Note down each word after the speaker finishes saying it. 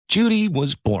Judy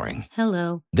was boring.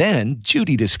 Hello. Then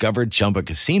Judy discovered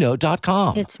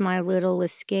ChumbaCasino.com. It's my little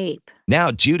escape. Now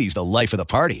Judy's the life of the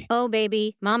party. Oh,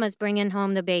 baby, mama's bringing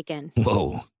home the bacon.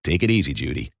 Whoa, take it easy,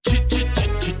 Judy.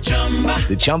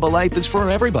 The Chumba life is for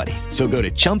everybody. So go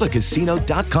to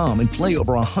ChumbaCasino.com and play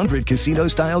over 100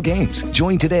 casino-style games.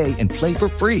 Join today and play for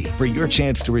free for your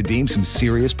chance to redeem some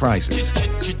serious prizes.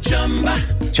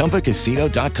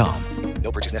 ChumbaCasino.com.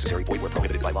 No purchase necessary. Void where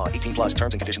prohibited by law. 18 plus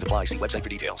terms and conditions apply. See website for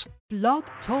details. Blog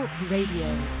Talk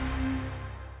Radio.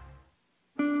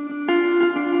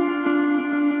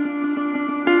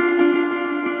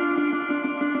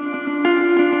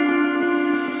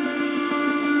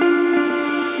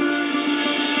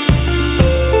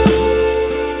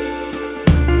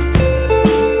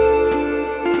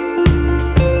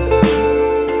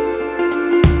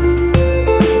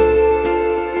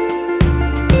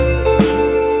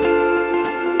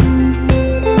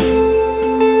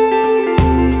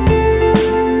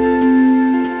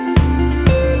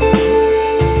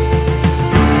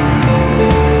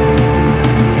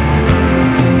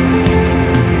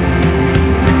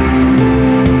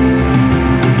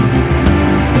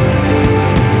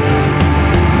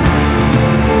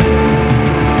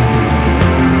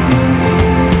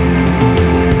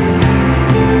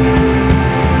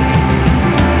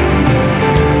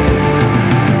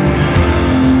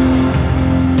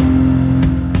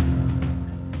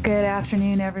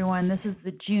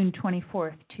 June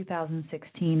 24th,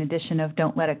 2016 edition of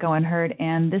Don't Let It Go Unheard,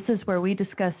 and this is where we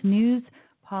discuss news,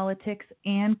 politics,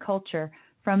 and culture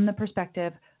from the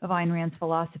perspective of Ayn Rand's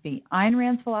philosophy. Ayn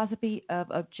Rand's philosophy of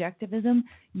objectivism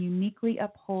uniquely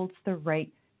upholds the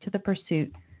right to the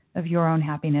pursuit of your own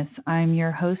happiness. I'm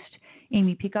your host,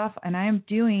 Amy Peikoff, and I am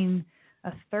doing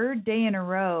a third day in a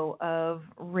row of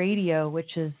radio,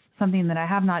 which is something that I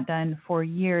have not done for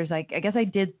years. I guess I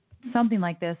did something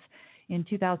like this in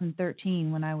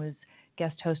 2013 when I was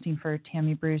guest hosting for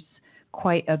Tammy Bruce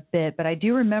quite a bit. But I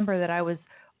do remember that I was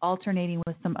alternating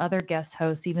with some other guest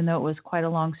hosts, even though it was quite a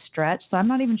long stretch. So I'm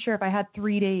not even sure if I had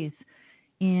 3 days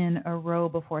in a row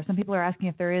before. Some people are asking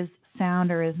if there is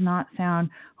sound or is not sound.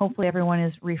 Hopefully everyone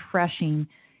is refreshing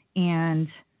and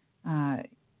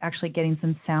actually getting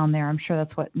some sound there. I'm sure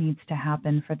that's what needs to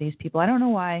happen for these people. I don't know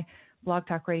why Blog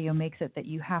Talk Radio makes it that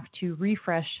you have to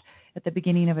refresh at the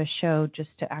beginning of a show just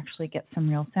to actually get some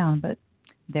real sound, but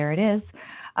there it is.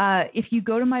 If you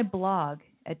go to my blog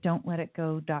at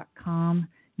don'tletitgo.com,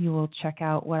 you will check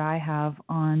out what I have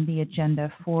on the agenda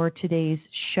for today's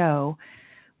show.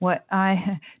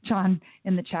 John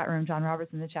in the chat room, John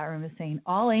Roberts in the chat room is saying,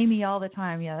 all Amy all the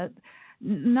time. Yeah,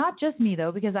 not just me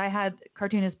though, because I had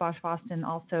cartoonist Bosch Boston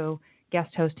also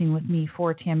guest hosting with me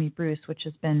for Tammy Bruce, which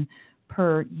has been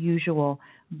per usual,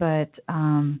 but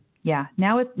now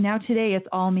today it's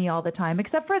all me all the time,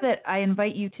 except for that I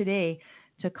invite you today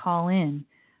to call in.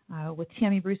 With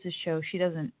Tammy Bruce's show, she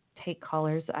doesn't take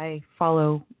callers. I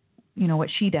follow, what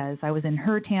she does. I was in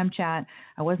her Tam chat.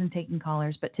 I wasn't taking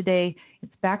callers, but today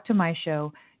it's back to my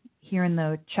show here in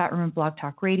the chat room of Blog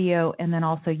Talk Radio, and then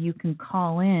also you can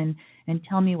call in and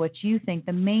tell me what you think.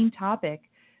 The main topic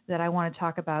that I want to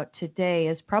talk about today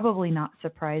is probably not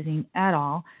surprising at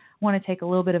all. I want to take a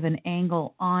little bit of an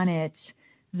angle on it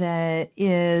that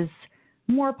is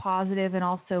more positive and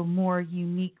also more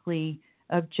uniquely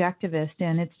objectivist.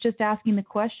 And it's just asking the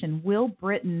question, will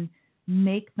Britain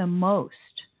make the most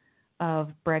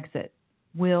of Brexit?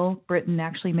 Will Britain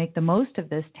actually make the most of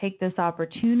this, take this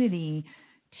opportunity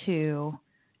to,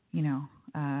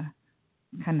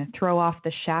 kind of throw off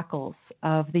the shackles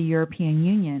of the European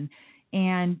Union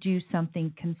and do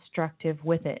something constructive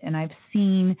with it? And I've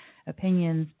seen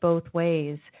opinions both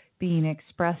ways being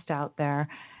expressed out there,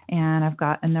 and I've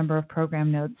got a number of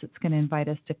program notes that's going to invite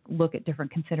us to look at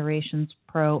different considerations,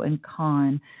 pro and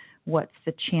con. What's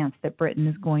the chance that Britain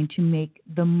is going to make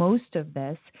the most of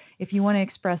this? If you want to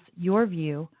express your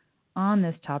view on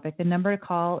this topic, the number to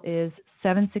call is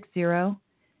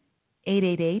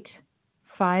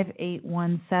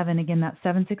 760-888-5817. Again, that's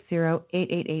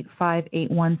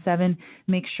 760-888-5817.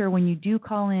 Make sure when you do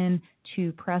call in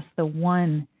to press the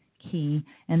 1 key,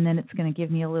 and then it's going to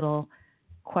give me a little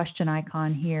question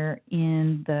icon here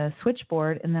in the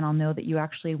switchboard, and then I'll know that you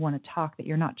actually want to talk, that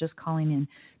you're not just calling in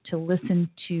to listen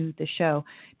to the show.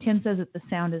 Tim says that the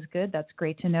sound is good. That's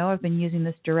great to know. I've been using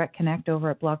this direct connect over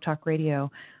at Blog Talk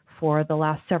Radio for the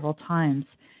last several times,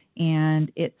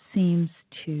 and it seems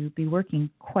to be working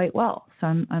quite well.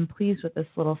 So I'm pleased with this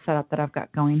little setup that I've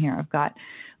got going here. I've got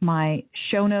my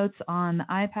show notes on the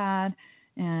iPad,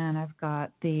 and I've got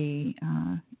the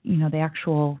the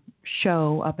actual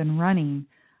show up and running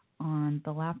on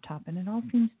the laptop, and it all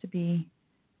seems to be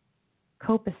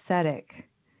copacetic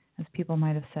as people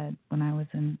might have said when I was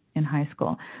in high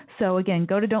school. So again,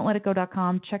 go to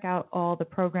don'tletitgo.com, check out all the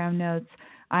program notes.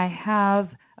 I have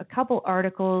a couple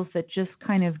articles that just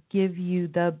kind of give you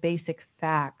the basic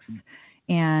facts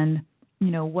and,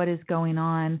 what is going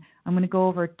on. I'm going to go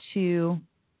over to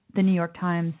the New York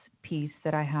Times piece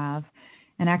that I have.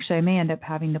 And actually, I may end up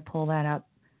having to pull that up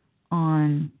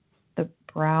on the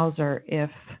browser if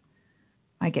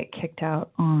I get kicked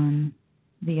out on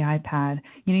the iPad.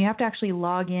 You have to actually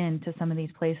log in to some of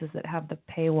these places that have the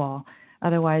paywall.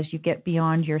 Otherwise, you get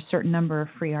beyond your certain number of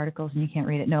free articles and you can't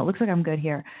read it. No, it looks like I'm good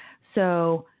here.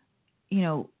 So,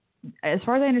 as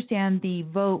far as I understand, the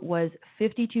vote was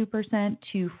 52%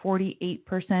 to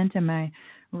 48%. Am I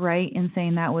right in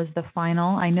saying that was the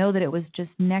final? I know that it was just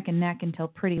neck and neck until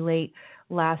pretty late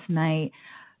last night.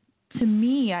 To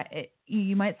me,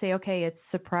 you might say, okay, it's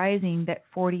surprising that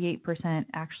 48%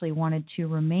 actually wanted to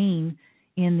remain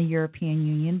in the European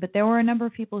Union, but there were a number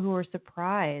of people who were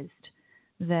surprised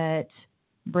that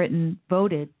Britain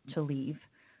voted to leave.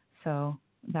 So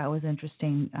that was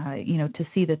interesting, to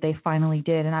see that they finally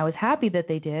did. And I was happy that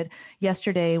they did.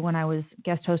 Yesterday, when I was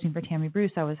guest hosting for Tammy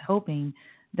Bruce, I was hoping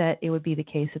that it would be the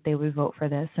case that they would vote for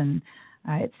this. And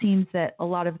it seems that a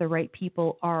lot of the right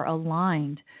people are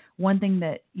aligned. One thing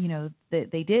that, that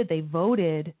they did, they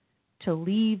voted to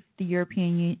leave the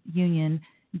European Union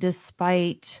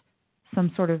despite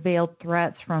some sort of veiled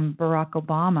threats from Barack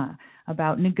Obama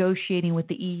about negotiating with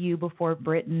the EU before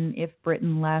Britain, if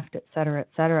Britain left, et cetera, et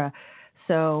cetera.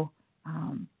 So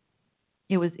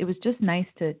it was just nice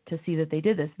to see that they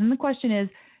did this. And the question is,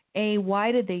 A,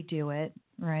 why did they do it,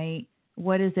 right?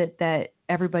 What is it that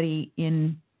everybody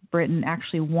in Britain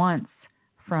actually wants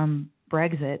from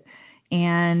Brexit?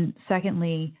 And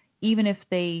secondly, even if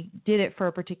they did it for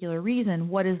a particular reason,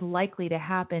 what is likely to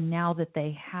happen now that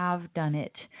they have done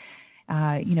it?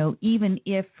 Even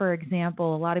if, for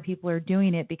example, a lot of people are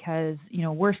doing it because,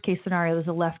 worst case scenario, there's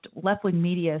a left-wing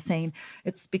media saying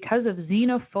it's because of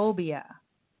xenophobia.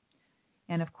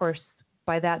 And of course,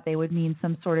 by that, they would mean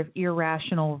some sort of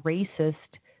irrational racist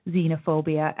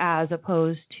xenophobia as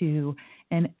opposed to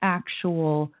an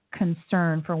actual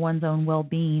concern for one's own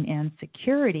well-being and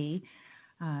security,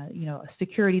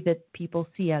 security that people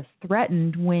see as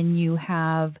threatened when you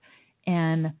have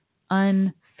an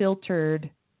unfiltered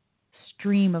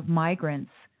stream of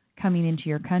migrants coming into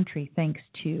your country thanks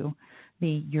to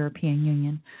the European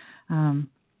Union.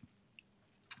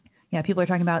 People are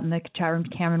talking about in the chat room,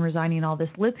 Cameron resigning and all this.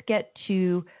 Let's get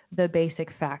to the basic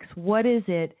facts. What is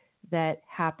it that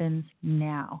happens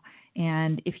now?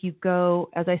 And if you go,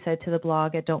 as I said, to the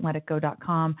blog at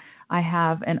don'tletitgo.com, I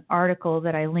have an article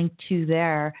that I linked to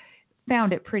there.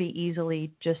 Found it pretty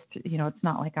easily. Just, it's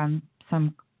not like I'm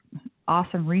some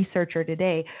awesome researcher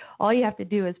today. All you have to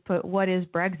do is put, what is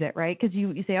Brexit, right? Because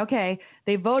you say, okay,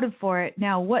 they voted for it.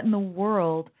 Now, what in the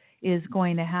world is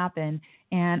going to happen?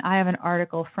 And I have an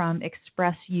article from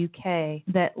Express UK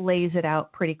that lays it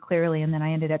out pretty clearly. And then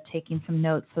I ended up taking some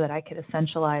notes so that I could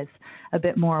essentialize a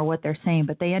bit more what they're saying.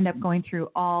 But they end up going through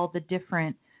all the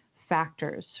different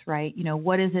factors, right?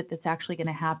 What is it that's actually going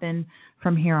to happen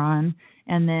from here on?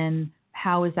 And then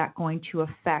how is that going to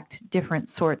affect different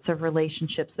sorts of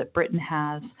relationships that Britain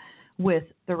has with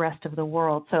the rest of the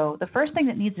world? So the first thing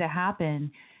that needs to happen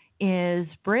is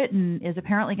Britain is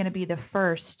apparently going to be the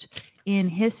first in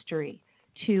history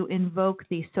to invoke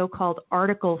the so-called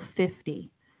Article 50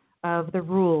 of the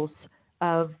rules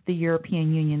of the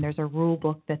European Union. There's a rule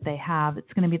book that they have.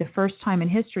 It's going to be the first time in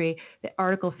history that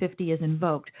Article 50 is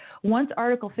invoked. Once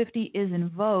Article 50 is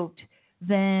invoked,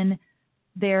 then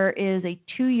there is a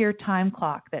 2-year time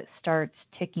clock that starts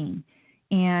ticking.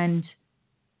 And,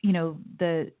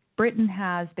 Britain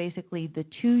has basically the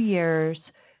 2 years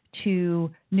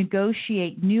to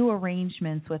negotiate new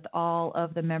arrangements with all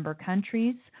of the member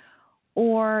countries.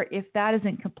 Or if that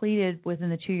isn't completed within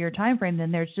the 2-year time frame,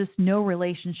 then there's just no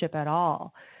relationship at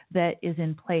all that is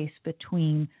in place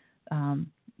between,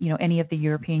 any of the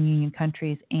European Union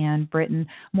countries and Britain.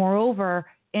 Moreover,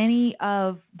 any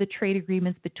of the trade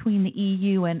agreements between the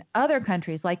EU and other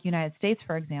countries, like United States,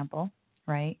 for example,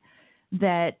 right,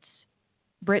 that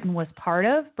Britain was part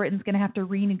of, Britain's going to have to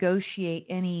renegotiate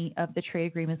any of the trade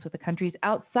agreements with the countries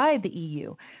outside the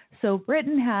EU. So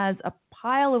Britain has a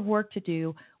pile of work to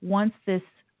do once this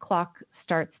clock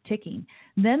starts ticking.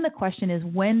 Then the question is,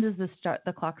 when does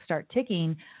the clock start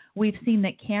ticking? We've seen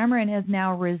that Cameron has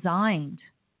now resigned,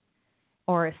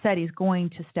 or said he's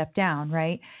going to step down,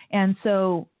 right? And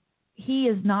so he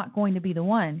is not going to be the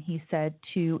one, he said,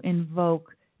 to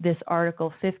invoke this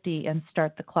Article 50 and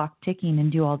start the clock ticking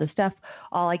and do all this stuff.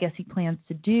 All I guess he plans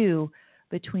to do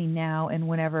between now and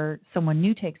whenever someone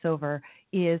new takes over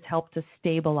is help to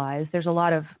stabilize. There's a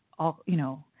lot of,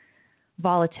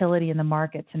 volatility in the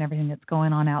markets and everything that's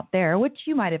going on out there, which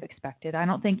you might have expected. I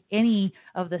don't think any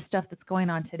of the stuff that's going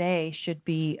on today should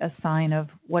be a sign of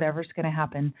whatever's going to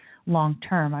happen long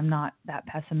term. I'm not that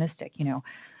pessimistic.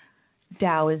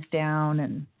 Dow is down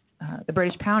and the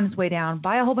British pound is way down.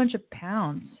 Buy a whole bunch of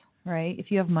pounds, right? If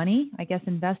you have money, I guess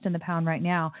invest in the pound right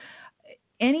now.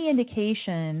 Any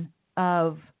indication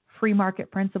of free market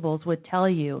principles would tell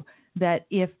you that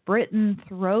if Britain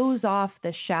throws off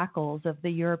the shackles of the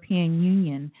European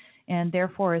Union and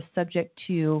therefore is subject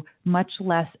to much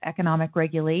less economic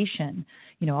regulation,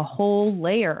 a whole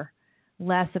layer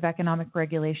less of economic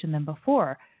regulation than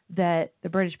before, that the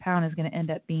British pound is going to end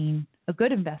up being a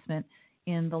good investment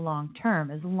in the long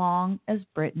term, as long as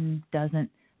Britain doesn't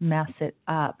mess it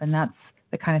up. And that's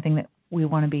the kind of thing that we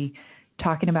want to be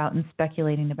talking about and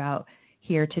speculating about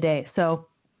here today. So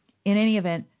in any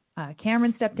event,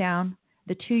 Cameron stepped down.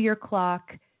 The 2-year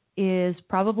clock is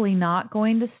probably not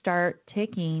going to start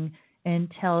ticking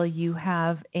until you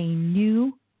have a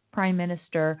new prime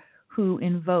minister who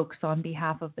invokes on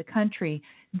behalf of the country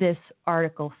this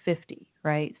Article 50,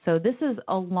 right? So this is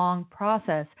a long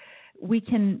process. We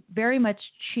can very much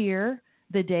cheer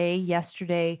the day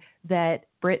yesterday that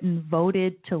Britain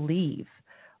voted to leave,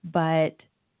 but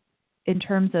in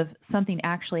terms of something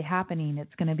actually happening,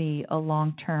 it's going to be a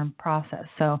long-term process.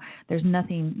 So there's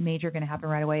nothing major going to happen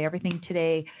right away. Everything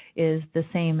today is the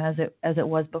same as it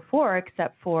was before,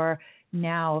 except for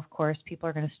now, of course, people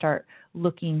are going to start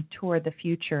looking toward the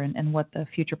future and what the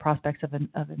future prospects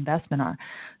of investment are.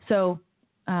 So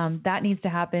that needs to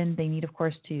happen. They need, of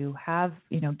course, to have,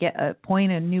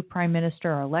 appoint a new prime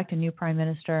minister or elect a new prime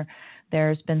minister.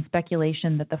 There's been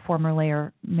speculation that the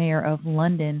former mayor of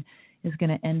London is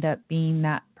going to end up being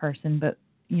that person. But,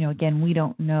 again, we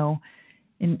don't know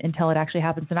until it actually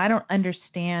happens. And I don't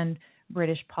understand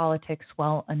British politics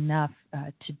well enough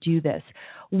to do this.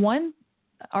 One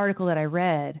article that I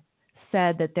read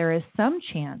said that there is some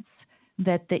chance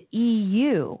that the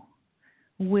EU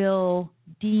will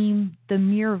deem the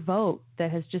mere vote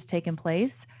that has just taken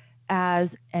place as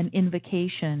an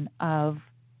invocation of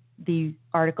the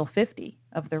Article 50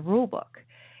 of the rule book,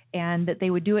 and that they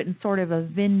would do it in sort of a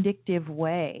vindictive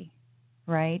way,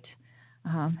 right?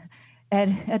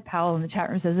 Ed Powell in the chat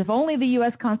room says, if only the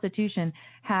U.S. Constitution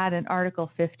had an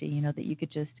Article 50, that you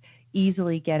could just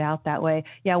easily get out that way.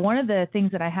 Yeah, one of the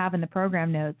things that I have in the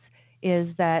program notes is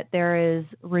that there is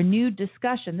renewed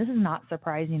discussion. This is not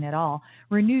surprising at all.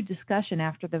 Renewed discussion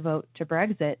after the vote to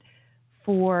Brexit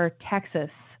for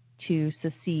Texas to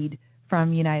secede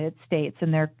from United States,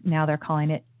 and they're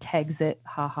calling it Texit.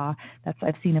 Haha.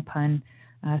 I've seen a pun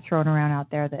thrown around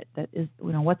out there that is,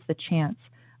 what's the chance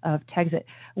of Texit?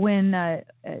 When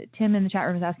Tim in the chat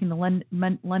room is asking the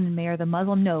London mayor, the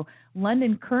Muslim, no,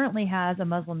 London currently has a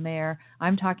Muslim mayor.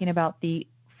 I'm talking about the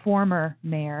former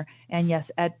mayor, and yes,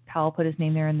 Ed Powell put his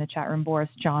name there in the chat room, Boris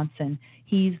Johnson.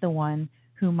 He's the one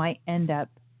who might end up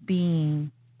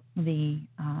being the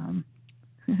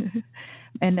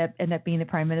end up being the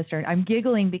prime minister. I'm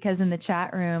giggling because in the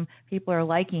chat room, people are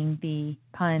liking the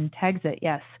pun Texit.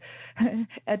 Yes.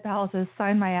 Ed Powell says,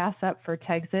 sign my ass up for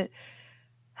Texit.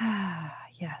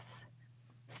 Yes.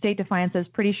 State Defiance says,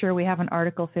 pretty sure we have an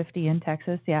Article 50 in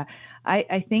Texas. Yeah.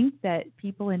 I think that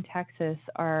people in Texas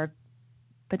are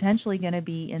potentially going to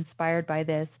be inspired by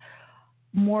this.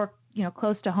 More,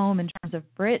 close to home in terms of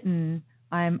Britain,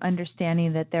 I'm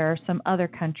understanding that there are some other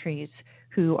countries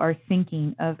who are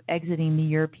thinking of exiting the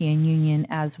European Union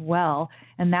as well,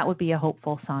 and that would be a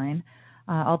hopeful sign.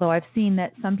 Although I've seen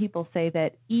that some people say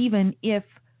that even if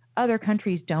other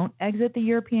countries don't exit the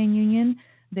European Union,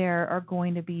 there are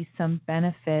going to be some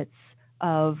benefits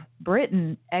of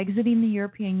Britain exiting the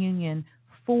European Union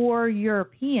for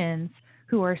Europeans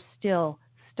who are still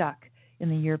stuck in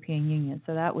the European Union.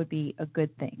 So that would be a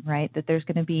good thing, right? That there's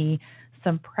going to be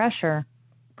some pressure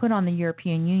put on the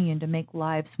European Union to make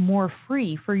lives more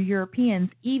free for Europeans,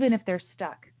 even if they're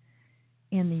stuck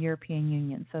in the European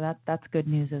Union. So that's good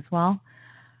news as well.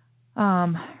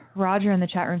 Roger in the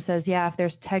chat room says, yeah, if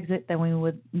there's Texit, then we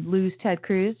would lose Ted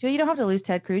Cruz. You don't have to lose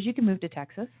Ted Cruz. You can move to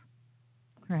Texas,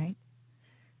 right?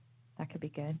 That could be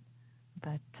good.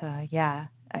 But,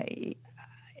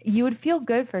 you would feel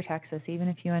good for Texas, even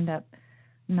if you end up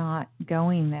not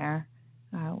going there.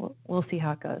 We'll see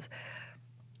how it goes.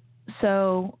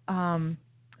 So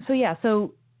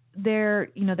there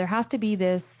has to be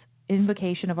this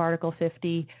invocation of Article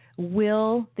 50.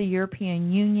 Will the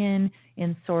European Union,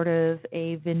 in sort of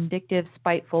a vindictive,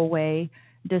 spiteful way,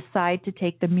 decide to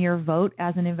take the mere vote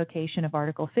as an invocation of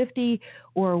Article 50,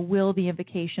 or will the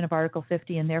invocation of Article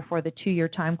 50 and therefore the 2-year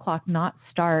time clock not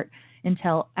start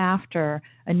until after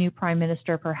a new prime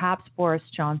minister, perhaps Boris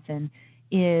Johnson,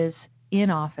 is in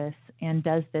office and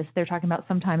does this? They're talking about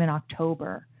sometime in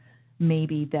October,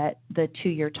 maybe, that the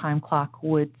 2-year time clock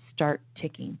would start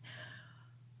ticking.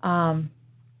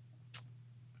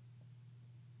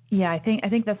 Yeah, I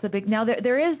think that's the big. Now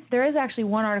there is actually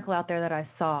one article out there that I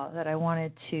saw that I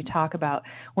wanted to talk about,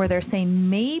 where they're saying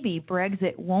maybe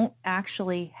Brexit won't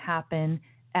actually happen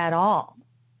at all,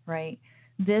 right?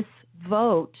 This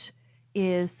vote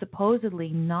is supposedly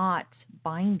not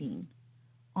binding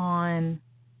on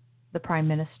the Prime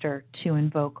Minister to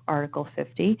invoke Article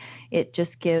 50. It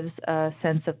just gives a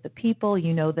sense of the people.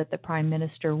 You know that the Prime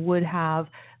Minister would have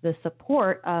the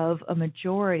support of a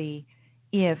majority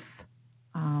if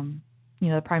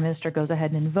the Prime Minister goes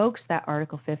ahead and invokes that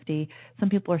Article 50. Some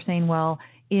people are saying, well,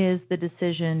 is the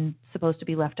decision supposed to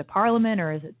be left to Parliament,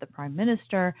 or is it the Prime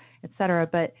Minister, et cetera?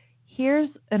 But here's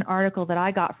an article that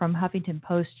I got from Huffington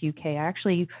Post UK. I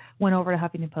actually went over to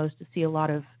Huffington Post to see a lot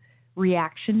of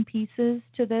reaction pieces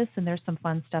to this, and there's some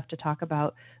fun stuff to talk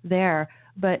about there.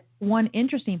 But one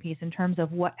interesting piece in terms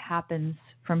of what happens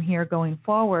from here going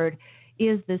forward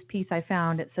is this piece I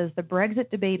found. It says the Brexit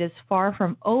debate is far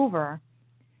from over.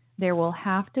 There will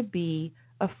have to be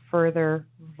a further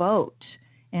vote.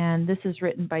 And this is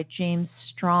written by James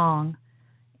Strong,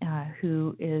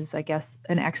 who is, I guess,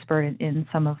 an expert in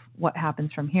some of what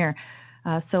happens from here.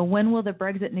 So when will the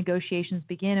Brexit negotiations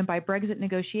begin? And by Brexit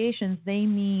negotiations, they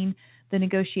mean the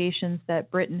negotiations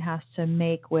that Britain has to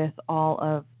make with all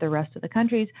of the rest of the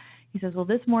countries. He says, well,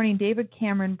 this morning, David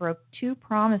Cameron broke 2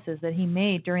 promises that he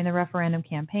made during the referendum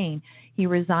campaign. He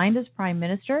resigned as Prime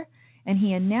Minister, and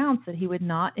he announced that he would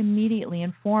not immediately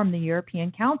inform the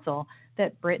European Council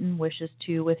that Britain wishes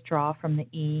to withdraw from the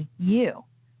EU,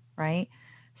 right?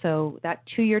 So that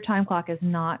 2-year time clock is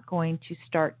not going to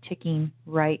start ticking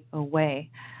right away.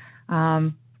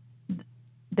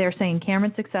 They're saying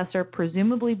Cameron's successor,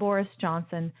 presumably Boris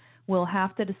Johnson, will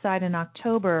have to decide in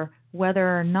October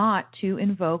whether or not to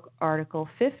invoke Article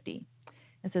 50.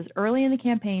 It says, early in the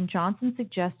campaign, Johnson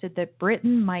suggested that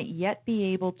Britain might yet be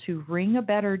able to wring a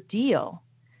better deal,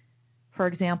 for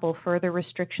example, further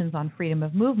restrictions on freedom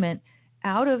of movement,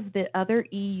 out of the other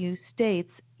EU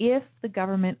states if the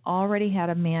government already had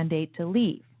a mandate to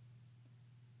leave.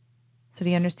 So do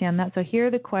you understand that? So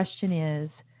here the question is,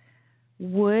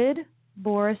 would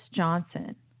Boris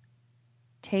Johnson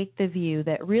take the view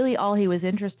that really all he was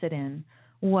interested in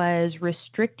was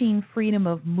restricting freedom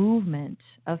of movement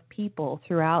of people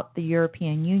throughout the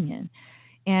European Union?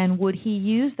 And would he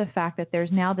use the fact that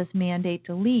there's now this mandate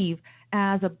to leave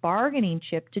as a bargaining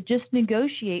chip to just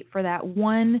negotiate for that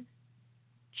one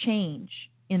change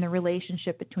in the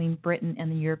relationship between Britain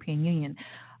and the European Union?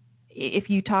 If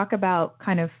you talk about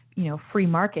kind of, free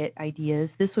market ideas,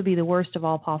 this would be the worst of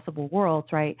all possible worlds,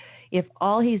 right? If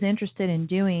all he's interested in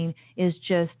doing is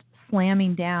just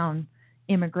slamming down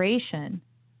immigration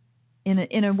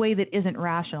in a way that isn't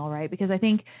rational, right? Because I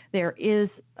think there is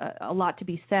a lot to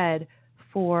be said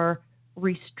for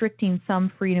restricting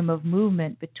some freedom of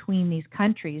movement between these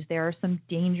countries. There are some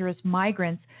dangerous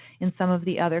migrants in some of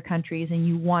the other countries, and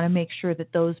you want to make sure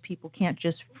that those people can't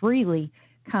just freely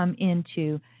come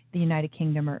into the United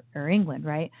Kingdom or England,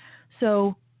 right?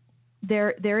 So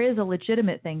there is a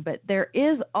legitimate thing, but there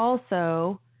is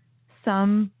also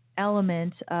some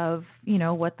element of,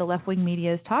 what the left-wing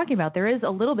media is talking about. There is a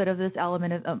little bit of this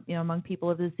element of, among people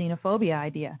of the xenophobia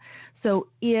idea. So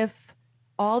if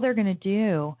all they're going to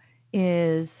do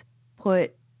is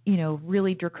put,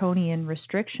 really draconian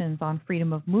restrictions on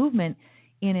freedom of movement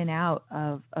in and out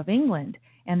of England,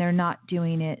 and they're not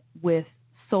doing it with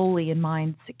solely in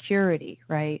mind security,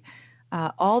 right?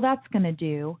 All that's going to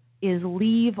do is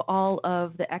leave all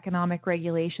of the economic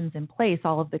regulations in place,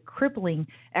 all of the crippling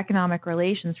economic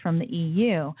relations from the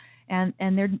EU, and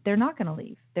they're not going to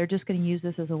leave. They're just going to use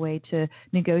this as a way to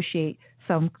negotiate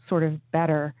some sort of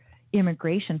better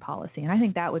immigration policy. And I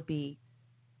think that would be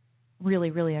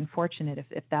really, really unfortunate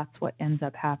if that's what ends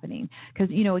up happening. Because,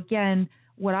 again,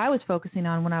 what I was focusing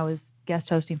on when I was guest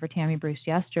hosting for Tammy Bruce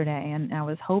yesterday, and I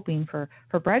was hoping for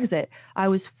Brexit, I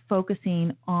was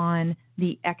focusing on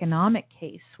the economic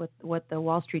case, what the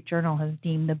Wall Street Journal has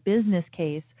deemed the business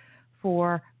case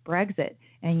for Brexit.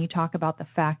 And you talk about the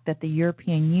fact that the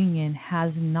European Union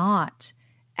has not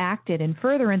acted in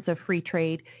furtherance of free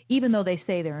trade, even though they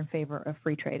say they're in favor of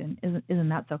free trade. And isn't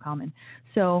that so common?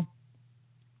 So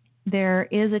there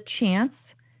is a chance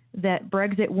that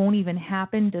Brexit won't even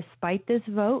happen despite this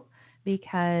vote,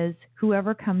 because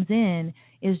whoever comes in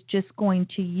is just going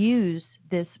to use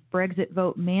this Brexit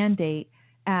vote mandate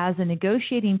as a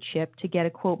negotiating chip to get a,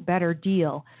 quote, better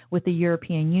deal with the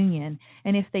European Union.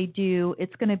 And if they do,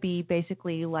 it's going to be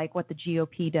basically like what the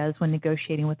GOP does when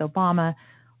negotiating with Obama.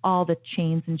 All the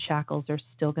chains and shackles are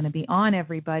still going to be on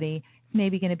everybody. It's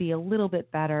maybe going to be a little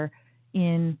bit better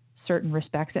in certain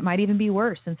respects. It might even be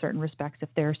worse in certain respects if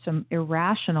there are some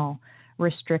irrational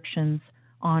restrictions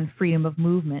on freedom of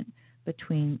movement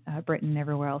between Britain and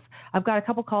everywhere else. I've got a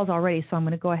couple calls already, so I'm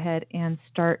going to go ahead and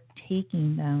start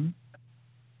taking them.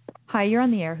 Hi, you're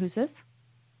on the air. Who's this?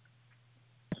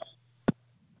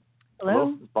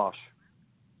 Hello? It's Bosch.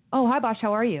 Oh, hi, Bosch.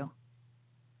 How are you?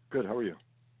 Good. How are you?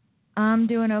 I'm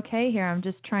doing okay here. I'm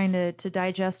just trying to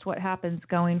digest what happens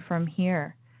going from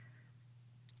here.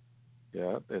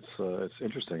 Yeah, it's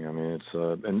interesting. I mean,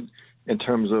 it's and in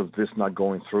terms of this not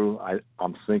going through,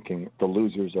 I'm thinking the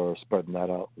losers are spreading that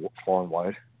out far and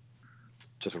wide.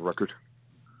 Just a record.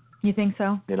 You think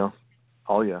so? You know?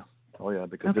 Oh yeah,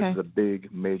 because this is a big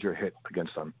major hit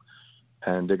against them,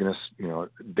 and they're gonna,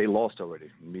 they lost already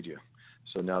in media,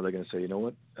 so now they're gonna say, you know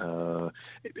what?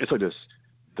 It's like this: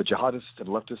 the jihadists and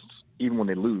leftists, even when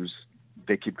they lose,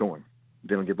 they keep going.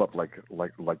 They don't give up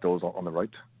like those on the right.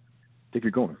 They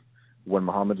keep going. When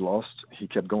Muhammad lost, he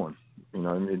kept going.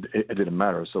 It didn't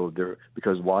matter. So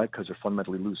because why? Because they're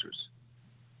fundamentally losers.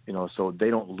 So they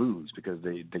don't lose because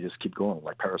they just keep going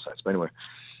like parasites. But anyway,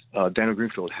 Daniel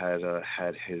Greenfield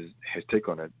had his take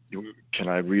on it. Can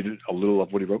I read a little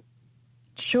of what he wrote?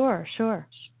 Sure.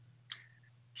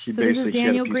 This is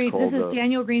Daniel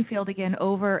Greenfield again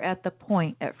over at The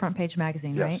Point at Front Page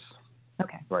Magazine, yes. Right?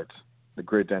 Okay. Right. The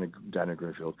great Daniel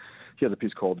Greenfield. He has a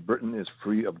piece called "Britain is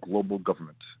Free of Global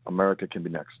Government. America Can Be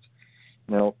Next."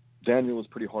 Now, Daniel is a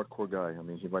pretty hardcore guy. I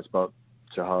mean, he writes about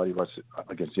jihad, he writes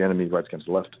against the enemy, he writes against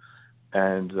the left,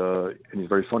 and he's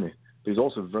very funny. But he's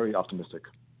also very optimistic,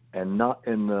 and not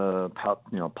in the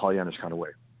Pollyannish kind of way.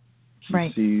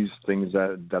 He sees things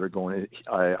that are going.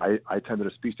 I attended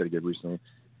a speech that he did recently,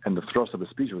 and the thrust of the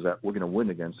speech was that we're going to win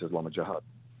against Islamic Jihad,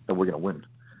 and we're going to win.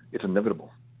 It's inevitable.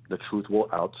 The truth will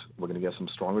out. We're going to get some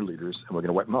stronger leaders, and we're going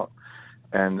to wipe them out.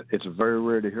 And it's very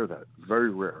rare to hear that.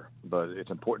 Very rare. But it's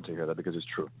important to hear that because it's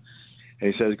true.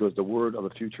 And he says, the word of the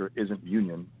future isn't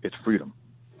union, it's freedom.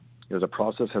 The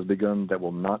process has begun that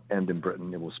will not end in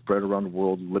Britain. It will spread around the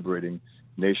world, liberating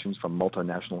nations from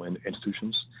multinational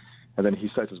institutions. And then he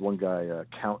cites this one guy,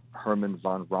 Count Herman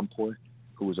von Rompuy,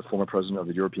 who was a former president of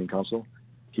the European Council.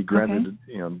 He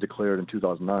declared in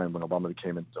 2009 when Obama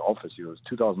came into office, he goes,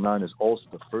 2009 is also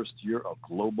the first year of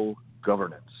global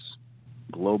governance.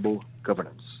 Global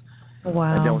governance.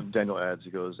 Wow. And Daniel adds, he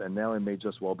goes, and now it may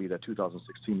just well be that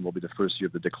 2016 will be the first year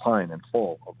of the decline and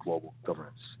fall of global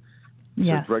governance.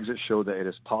 Yes. So Brexit showed that it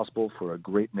is possible for a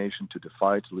great nation to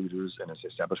defy its leaders and its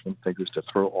establishment thinkers to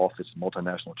throw off its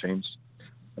multinational chains.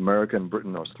 America and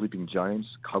Britain are sleeping giants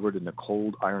covered in the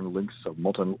cold iron links of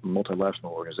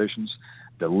multilateral organizations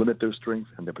that limit their strength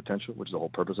and their potential, which is the whole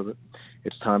purpose of it.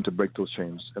 It's time to break those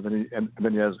chains. And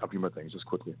then he has a few more things, just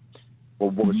quickly. Well,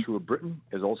 what was true of Britain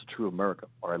is also true of America.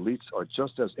 Our elites are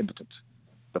just as impotent.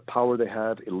 The power they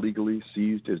have illegally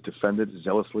seized is defended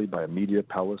zealously by a media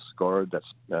palace guard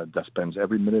that spends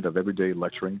every minute of every day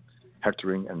lecturing,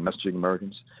 hectoring, and messaging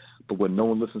Americans. But when no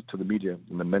one listens to the media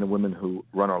and the men and women who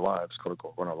run our lives, quote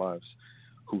unquote, run our lives,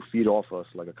 who feed off us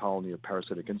like a colony of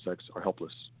parasitic insects, are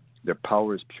helpless. Their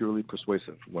power is purely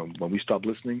persuasive. When we stop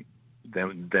listening,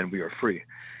 then we are free.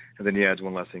 And then he adds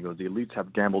one last thing. He goes, the elites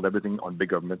have gambled everything on big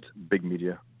government, big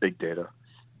media, big data,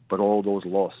 but all those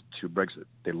lost to Brexit.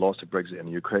 They lost to Brexit in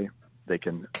the UK. They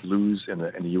can lose in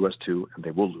the US too, and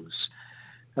they will lose.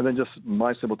 And then just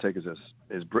my simple take is this.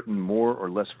 Is Britain more or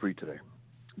less free today?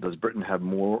 Does Britain have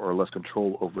more or less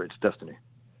control over its destiny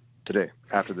today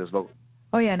after this vote?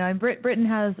 Oh, yeah. No, Britain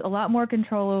has a lot more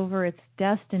control over its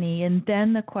destiny. And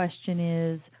then the question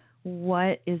is,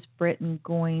 what is Britain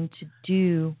going to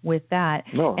do with that?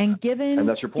 No, and given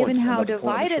that's your point. Given how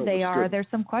divided they are, there's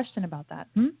some question about that.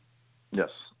 Yes,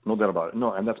 no doubt about it.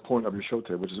 No, and that's the point of your show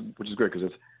today, which is great because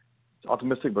it's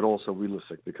optimistic but also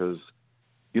realistic because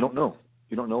you don't know.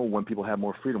 You don't know when people have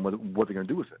more freedom what they're going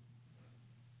to do with it.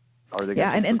 Are they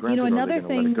going to take it for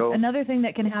granted? Another thing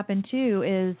that can happen too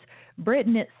is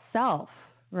Britain itself,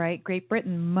 right? Great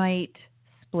Britain might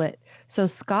split. So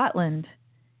Scotland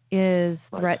is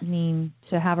threatening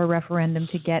to have a referendum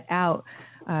to get out.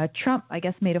 Trump, I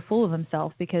guess, made a fool of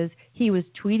himself because he was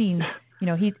tweeting.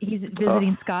 He's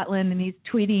visiting Scotland and he's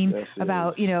tweeting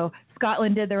about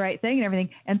Scotland did the right thing and everything.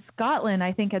 And Scotland,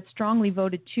 I think, had strongly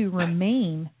voted to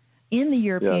remain in the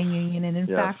European Union and in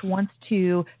fact wants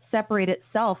to separate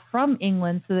itself from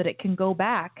England so that it can go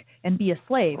back and be a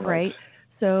slave, right?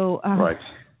 So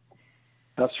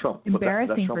That's Trump.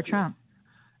 embarrassing That's for Trump.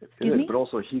 It is, but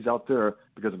also he's out there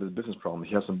because of his business problems.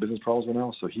 He has some business problems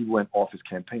now, so he went off his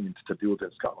campaign to deal with it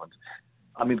in Scotland.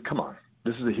 I mean, come on.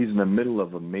 He's in the middle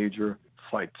of a major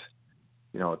fight,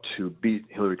 to beat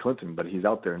Hillary Clinton, but he's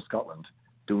out there in Scotland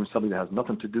doing something that has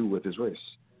nothing to do with his race.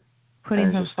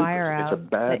 Putting some fire out it's a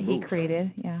bad that move. he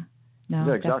created. Yeah. No,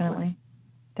 yeah, exactly.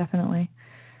 Definitely.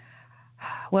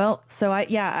 Well, so I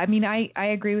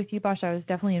agree with you, Bosch. I was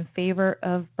definitely in favor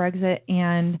of Brexit,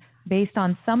 and based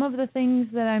on some of the things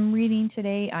that I'm reading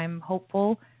today, I'm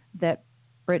hopeful that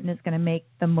Britain is going to make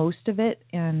the most of it,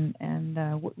 and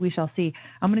we shall see.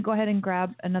 I'm going to go ahead and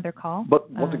grab another call. But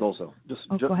one thing also,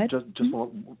 go ahead.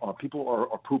 People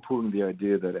are poo-pooing the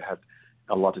idea that it had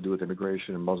a lot to do with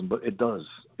immigration and Muslim, but it does.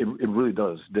 It really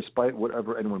does. Despite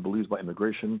whatever anyone believes about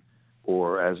immigration,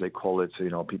 or as they call it,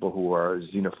 people who are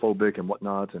xenophobic and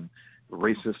whatnot and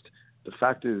racist, the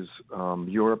fact is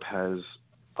Europe has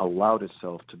allowed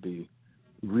itself to be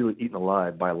really eaten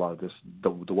alive by a lot of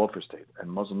the welfare state,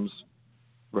 and Muslims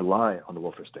rely on the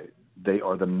welfare state. They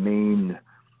are the main,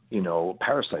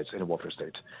 parasites in a welfare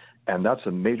state, and that's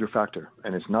a major factor,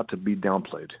 and it's not to be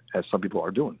downplayed as some people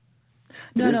are doing.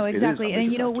 No, exactly.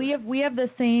 And we have the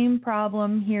same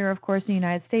problem here, of course, in the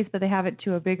United States, but they have it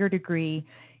to a bigger degree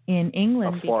in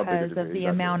England because of the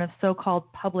amount of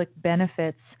so-called public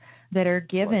benefits that are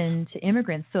given to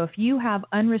immigrants. So if you have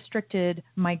unrestricted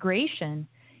migration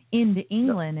into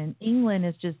England, and England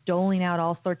is just doling out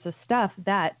all sorts of stuff,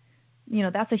 that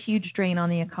that's a huge drain on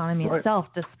the economy itself,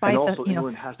 despite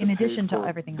in addition to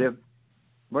everything else.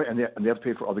 Right, and they have to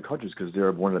pay for other countries because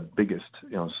they're one of the biggest,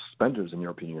 spenders in the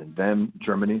European Union. Them,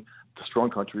 Germany, the strong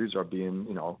countries are being,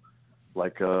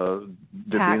 they're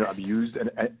being abused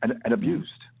and abused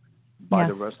by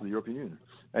the rest of the European Union.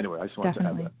 Anyway, I just wanted to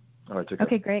add that. All right, take care.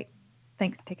 Okay, great.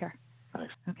 Thanks. Take care.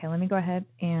 Thanks. Okay, let me go ahead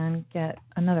and get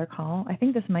another call. I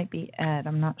think this might be Ed.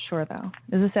 I'm not sure, though.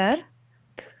 Is this Ed?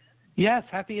 Yes,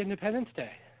 happy Independence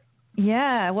Day.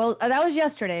 Yeah, well, that was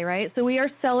yesterday, right? So we are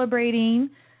celebrating...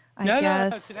 No,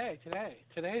 today.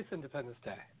 Today's Independence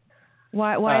Day.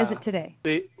 Why is it today?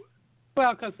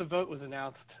 Because the vote was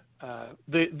announced.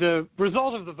 The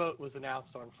result of the vote was announced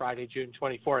on Friday, June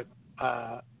 24th,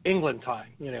 England time,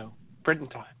 Britain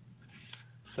time.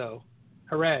 So,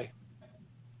 hooray.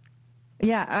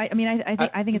 Yeah, I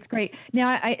think it's great.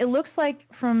 Now, it looks like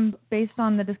based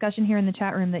on the discussion here in the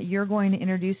chat room that you're going to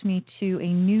introduce me to a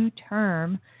new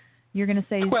term. You're going to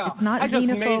say it's not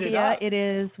xenophobia, it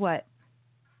is what?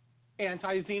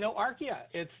 Anti-xenoarchia.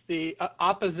 It's the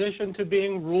opposition to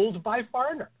being ruled by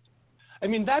foreigners. I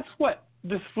mean, that's what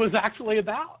this was actually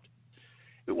about.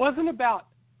 It wasn't about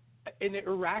an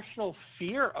irrational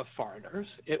fear of foreigners.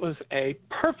 It was a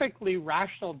perfectly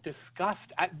rational disgust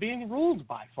at being ruled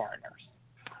by foreigners.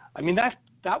 I mean, that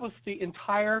was the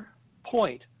entire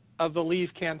point of the Leave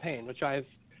campaign, which I've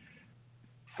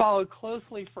followed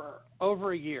closely for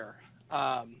over a year.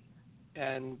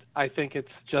 And I think it's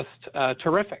just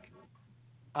terrific.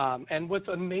 And what's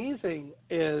amazing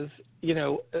is,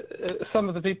 some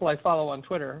of the people I follow on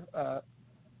Twitter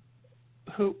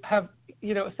who have,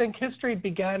 think history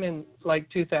began in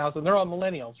 2000. They're all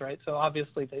millennials, right? So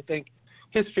obviously they think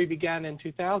history began in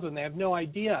 2000. They have no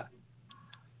idea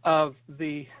of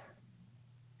the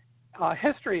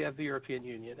history of the European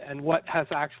Union and what has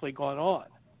actually gone on.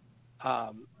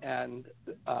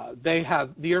 The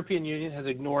European Union has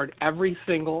ignored every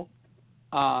single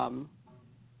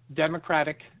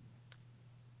democratic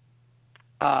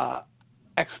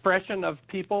expression of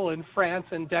people in France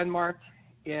and Denmark,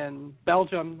 in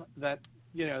Belgium, that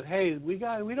hey, we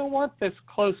don't want this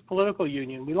close political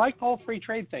union. We like the whole free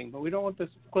trade thing, but we don't want this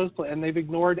close. And they've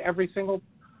ignored every single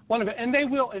one of it, and they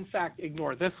will in fact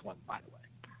ignore this one, by the way.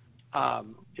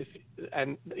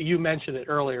 And you mentioned it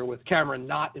earlier with Cameron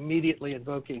not immediately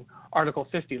invoking Article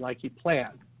 50 like he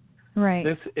planned. Right.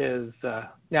 This is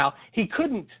now he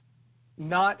couldn't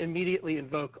not immediately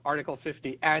invoke Article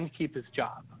 50 and keep his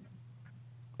job.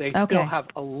 They still have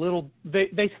a little.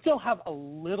 They still have a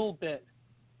little bit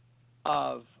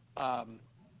of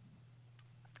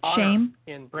shame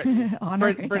in Britain,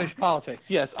 British politics.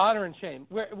 Yes, honor and shame.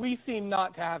 We seem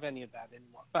not to have any of that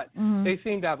anymore, but they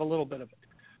seem to have a little bit of it.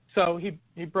 So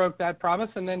he broke that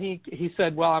promise, and then he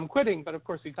said, "Well, I'm quitting," but of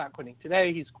course he's not quitting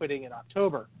today. He's quitting in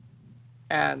October.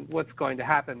 And what's going to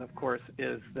happen, of course,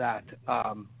 is that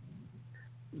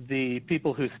the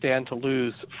people who stand to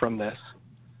lose from this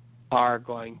are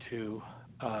going to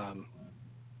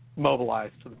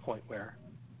mobilize to the point where.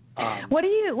 What do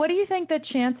you think the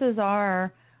chances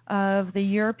are of the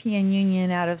European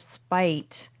Union, out of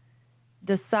spite,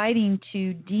 deciding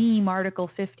to deem Article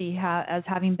 50 as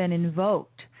having been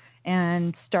invoked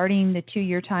and starting the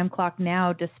 2-year time clock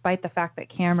now, despite the fact that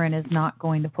Cameron is not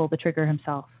going to pull the trigger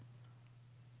himself?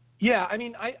 Yeah, I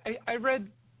mean, I read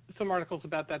some articles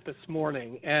about that this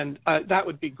morning, and that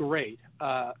would be great.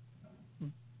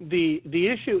 The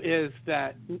issue is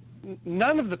that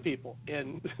none of the people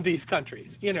in these countries,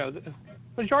 the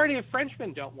majority of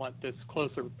Frenchmen don't want this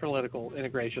closer political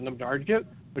integration. The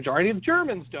majority of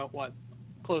Germans don't want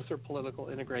closer political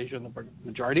integration. The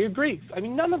majority of Greeks, I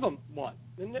mean, none of them want.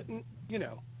 None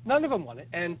of them want it.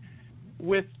 And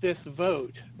with this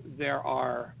vote, there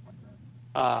are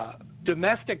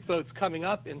domestic votes coming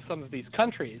up in some of these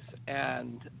countries,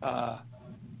 and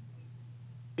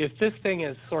if this thing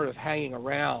is sort of hanging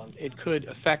around, it could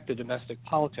affect the domestic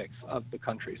politics of the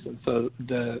countries. And so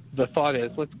the thought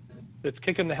is, let's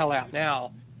kick them the hell out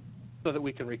now so that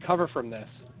we can recover from this,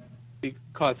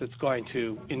 because it's going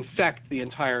to infect the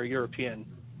entire European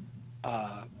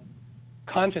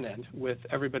continent with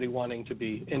everybody wanting to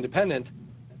be independent.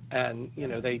 And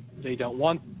they don't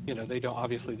want they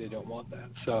don't want that.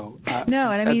 So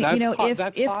no, and I mean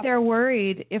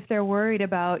if they're worried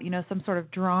about some sort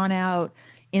of drawn out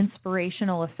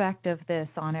inspirational effect of this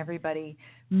on everybody,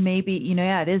 maybe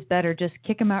it is better just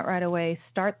kick them out right away,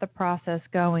 start the process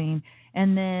going,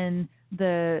 and then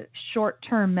the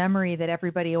short-term memory that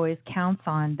everybody always counts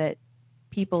on, that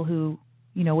people who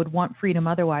would want freedom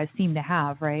otherwise seem to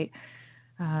have, right?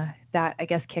 That I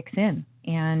guess kicks in,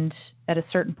 and at a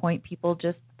certain point, people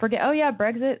just forget. Oh yeah,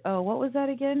 Brexit. Oh, what was that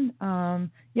again? Some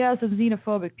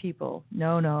xenophobic people.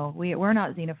 No, we're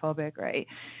not xenophobic, right?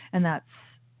 And that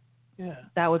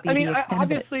would be. I mean,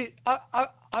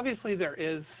 obviously, there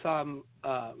is some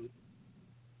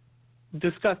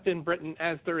discussed in Britain,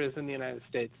 as there is in the United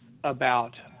States,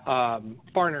 about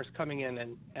foreigners coming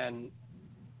in and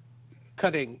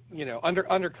cutting,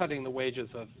 undercutting the wages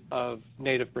of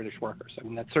native British workers. I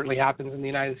mean, that certainly happens in the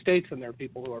United States, and there are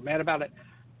people who are mad about it,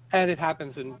 and it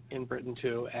happens in Britain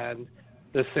too, and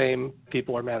the same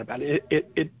people are mad about it.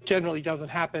 It generally doesn't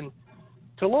happen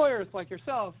to lawyers like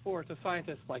yourself or to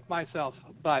scientists like myself,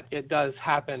 but it does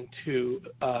happen to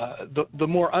the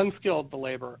more unskilled the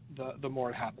labor, the more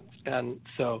it happens. And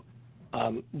so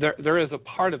there is a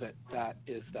part of it that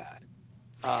is that.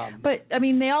 But I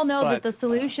mean, they all know that the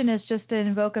solution is just to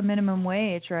invoke a minimum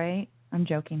wage, right? I'm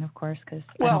joking, of course, because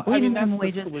that's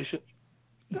the solution.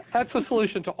 That's the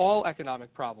solution to all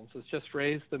economic problems. Is just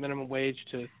raise the minimum wage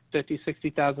to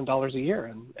 $50,000-$60,000 a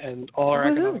year, and all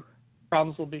our economic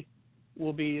problems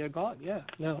will be gone. Yeah,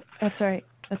 no, that's right.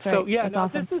 So yeah, that's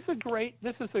awesome. This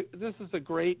is a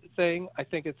great thing. I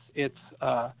think it's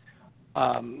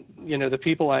the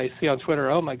people I see on Twitter,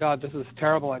 oh my God, this is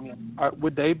terrible. I mean,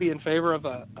 would they be in favor of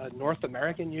a North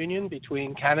American union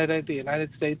between Canada, the United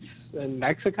States, and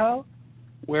Mexico,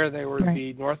 where there would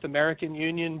be North American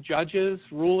union judges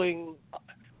ruling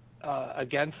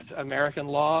against American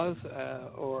laws,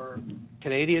 or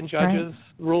Canadian judges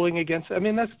ruling against? I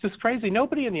mean, that's just crazy.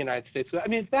 Nobody in the United States. I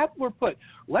mean, if that were put,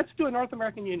 let's do a North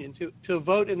American union to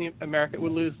vote in America, it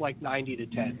would lose like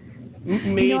 90-10.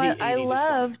 Maybe.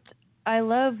 I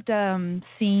loved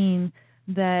seeing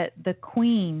that the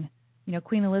Queen,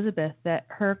 Queen Elizabeth, that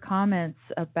her comments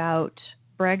about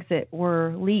Brexit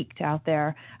were leaked out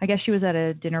there. I guess she was at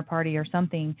a dinner party or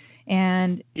something,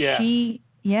 and she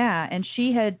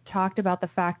had talked about the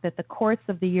fact that the courts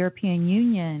of the European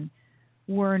Union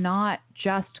were not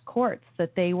just courts,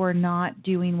 that they were not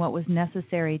doing what was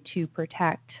necessary to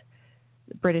protect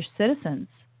British citizens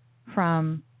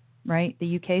from,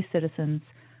 the UK citizens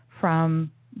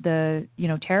from the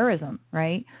terrorism,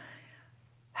 right?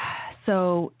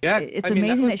 So it's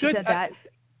amazing that she said that.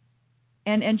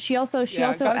 And she also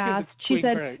asked. She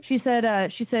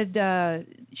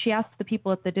asked the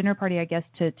people at the dinner party, I guess,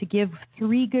 to give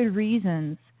 3 good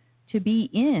reasons to be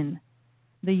in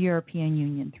the European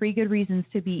Union. 3 good reasons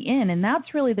to be in, and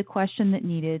that's really the question that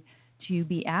needed to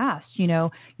be asked.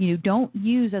 You don't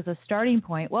use as a starting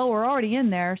point, well, we're already in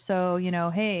there, so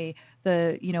hey,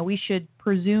 we should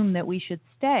presume that we should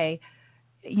stay.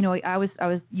 I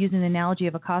was using the analogy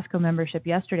of a Costco membership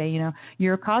yesterday.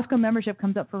 Your Costco membership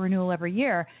comes up for renewal every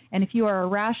year, and if you are a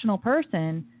rational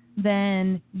person,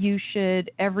 then you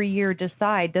should every year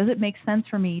decide, does it make sense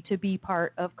for me to be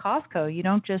part of Costco? You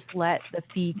don't just let the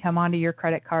fee come onto your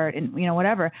credit card and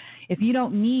whatever. If you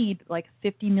don't need like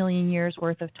 50 million years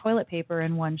worth of toilet paper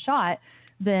in one shot,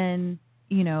 then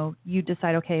you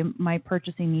decide, okay, my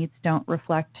purchasing needs don't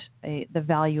reflect the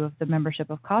value of the membership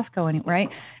of Costco, right?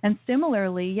 And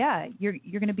similarly, you're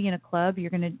going to be in a club. You're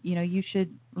going to, you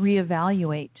should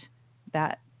reevaluate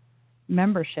that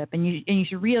membership, and you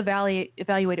should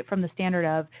evaluate it from the standard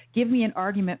of, give me an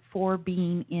argument for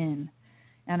being in.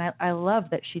 And I love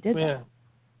that she did that.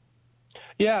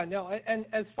 Yeah, no, and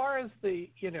as far as the,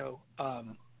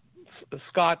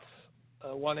 Scots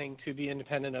wanting to be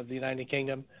independent of the United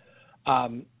Kingdom,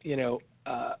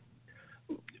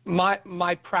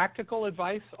 my practical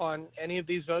advice on any of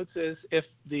these votes is if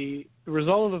the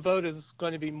result of the vote is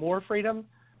going to be more freedom,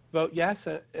 vote yes,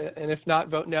 and if not,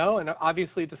 vote no. And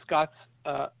obviously the Scots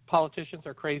politicians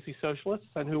are crazy socialists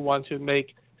and who want to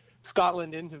make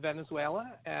Scotland into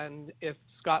Venezuela. And if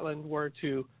Scotland were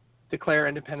to declare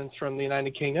independence from the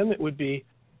United Kingdom, it would be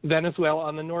Venezuela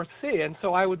on the North Sea. And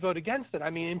so I would vote against it. I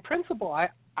mean, in principle,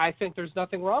 I think there's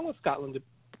nothing wrong with Scotland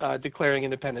declaring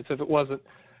independence if it wasn't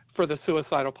for the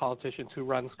suicidal politicians who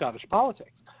run Scottish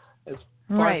politics.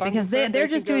 Right, because they're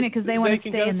just doing it because they want to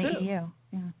stay in the EU.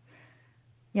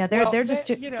 Yeah, they're just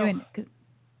doing it.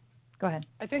 Go ahead.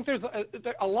 I think there's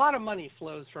a lot of money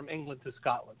flows from England to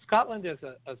Scotland. Scotland is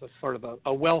a sort of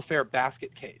a welfare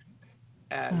basket case.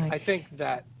 And I think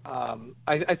that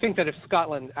if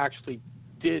Scotland actually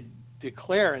did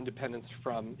declare independence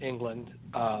from England,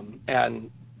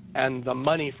 and the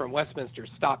money from Westminster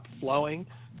stopped flowing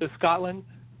to Scotland,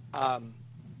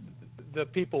 the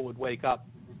people would wake up,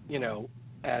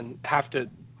 and have to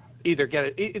either get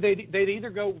it. They'd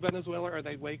either go Venezuela or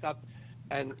they'd wake up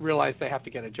and realize they have to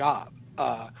get a job.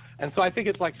 And so I think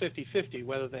it's like 50-50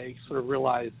 whether they sort of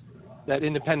realize that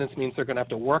independence means they're going to have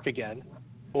to work again,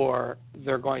 or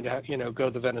they're going to, go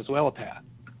the Venezuela path.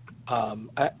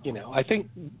 I think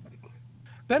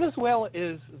Venezuela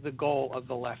is the goal of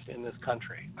the left in this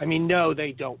country. I mean, no,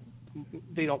 they don't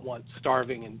want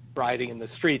starving and rioting in the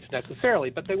streets necessarily,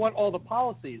 but they want all the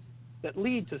policies that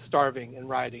lead to starving and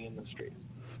rioting in the streets.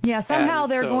 Yeah, somehow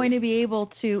they're going to be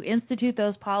able to institute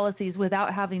those policies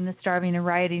without having the starving and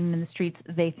rioting in the streets,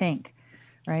 they think,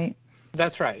 right?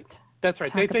 That's right.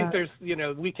 They think there's,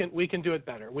 we can do it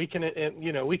better. We can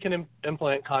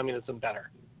implement communism better.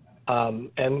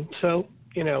 And so,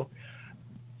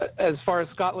 as far as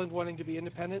Scotland wanting to be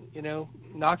independent,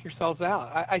 knock yourselves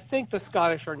out. I think the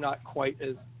Scottish are not quite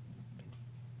as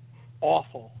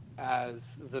awful as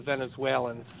the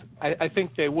Venezuelans. I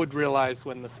think they would realize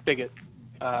when the spigot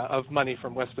of money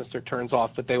from Westminster turns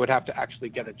off that they would have to actually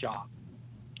get a job.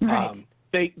 Right.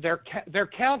 They're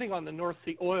counting on the North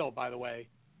Sea oil, by the way,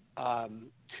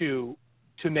 to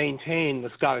maintain the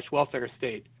Scottish welfare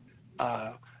state.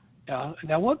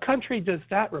 Now, what country does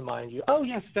that remind you? Oh,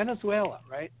 yes, Venezuela,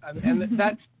 right? I mean, and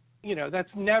that's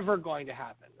never going to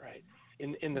happen, right?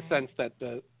 In the sense that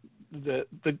the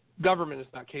government is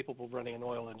not capable of running an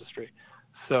oil industry.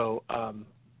 So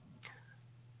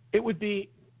it would be.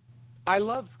 I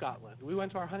love Scotland. We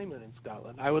went to our honeymoon in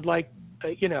Scotland. I would like,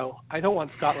 I don't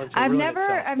want Scotland to ruin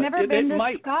itself. I've never been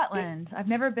to Scotland. I've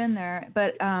never been there,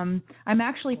 but I'm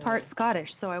actually part Scottish,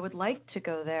 so I would like to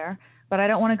go there, but I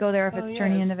don't want to go there if it's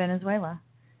turning into Venezuela.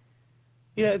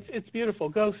 Yeah, it's beautiful.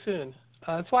 Go soon.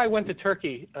 That's why I went to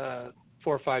Turkey 4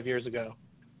 or 5 years ago,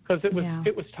 because it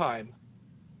was time.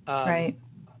 Right.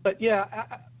 But yeah,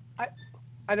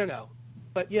 I don't know.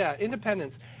 But yeah,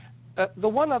 independence. The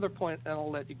one other point, and I'll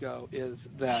let you go, is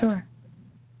that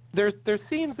there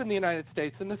seems in the United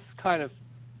States, and this is kind of,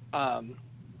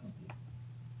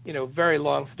 very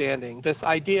long-standing, this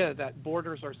idea that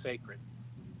borders are sacred,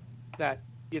 that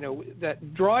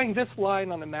that drawing this line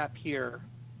on the map here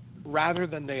rather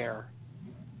than there,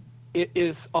 it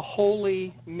is a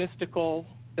wholly mystical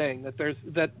thing,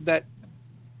 that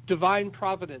divine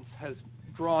providence has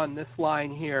drawn this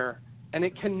line here, and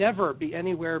it can never be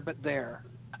anywhere but there.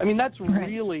 I mean, that's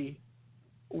really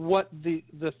what the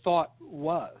thought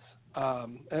was.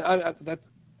 That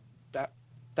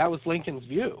was Lincoln's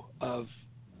view of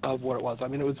what it was. I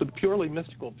mean, it was a purely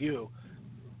mystical view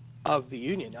of the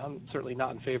Union. I'm certainly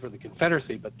not in favor of the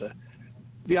Confederacy, but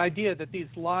the idea that these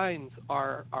lines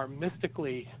are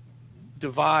mystically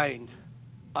divined,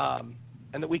 and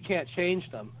that we can't change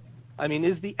them, I mean,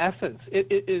 is the essence.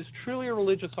 It is truly a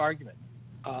religious argument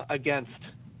against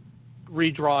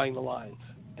redrawing the lines.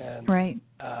 And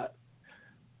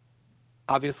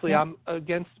obviously, I'm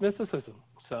against mysticism.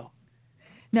 So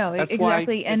no,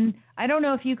 exactly. And I don't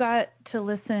know if you got to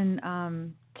listen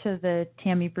to the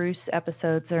Tammy Bruce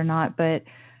episodes or not, but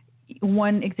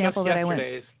one example that I went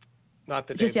not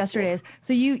the day just yesterday's.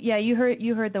 So you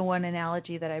heard the one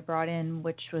analogy that I brought in,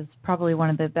 which was probably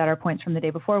one of the better points from the day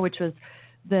before, which was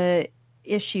the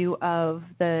issue of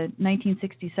the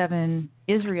 1967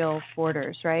 Israel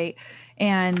borders, right?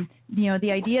 And,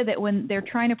 the idea that when they're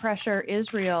trying to pressure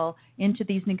Israel into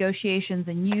these negotiations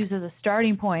and use as a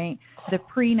starting point the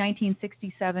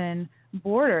pre-1967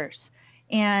 borders,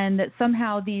 and that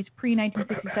somehow these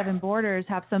pre-1967 borders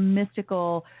have some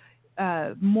mystical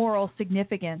moral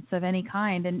significance of any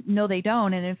kind. And no, they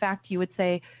don't. And in fact, you would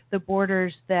say the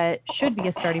borders that should be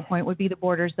a starting point would be the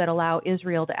borders that allow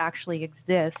Israel to actually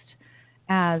exist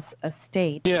as a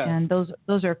state. Yeah. And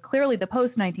those are clearly the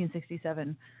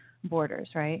post-1967 borders,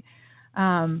 right?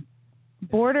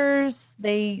 Borders,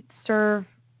 they serve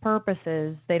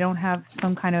purposes. They don't have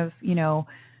some kind of,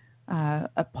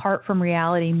 apart from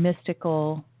reality,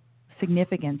 mystical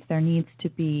significance. There needs to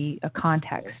be a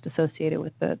context associated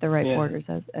with the right borders,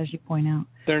 as you point out.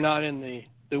 They're not in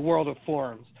the world of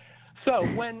forms. So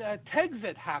when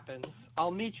Texit happens,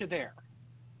 I'll meet you there.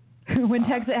 When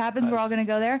Texit happens, we're all going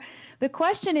to go there. The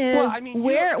question is,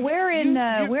 where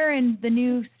in the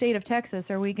new state of Texas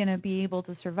are we going to be able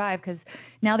to survive? Because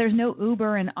now there's no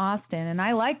Uber in Austin, and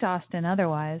I liked Austin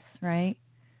otherwise, right?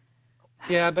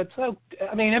 Yeah, but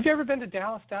have you ever been to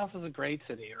Dallas? Dallas is a great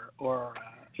city, or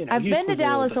I've been to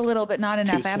Dallas a little, but not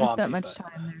enough. I haven't swampy, spent much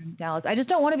time there in Dallas. I just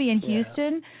don't want to be in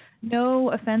Houston. No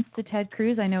offense to Ted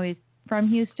Cruz. I know he's from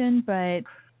Houston, but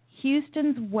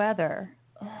Houston's weather.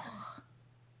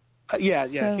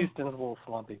 Houston's a little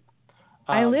swampy.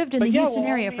 I lived in the Houston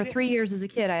area for 3 years as a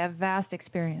kid. I have vast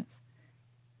experience.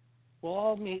 We'll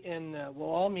all meet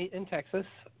in Texas,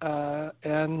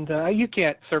 and you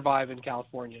can't survive in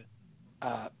California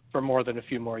for more than a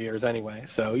few more years anyway.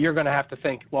 So you're going to have to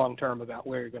think long term about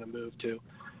where you're going to move to.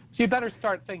 So you better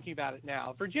start thinking about it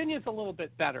now. Virginia's a little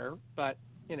bit better, but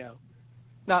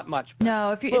not much better.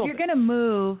 No, if you're going to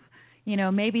move,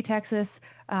 maybe Texas.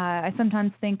 I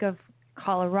sometimes think of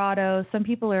Colorado. Some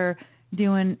people are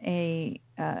doing a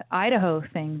Idaho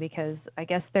thing, because I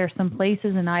guess there's some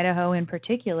places in Idaho in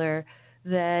particular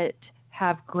that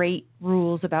have great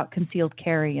rules about concealed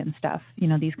carry and stuff.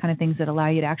 These kind of things that allow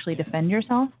you to actually defend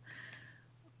yourself.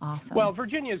 Awesome. Well,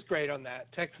 Virginia's great on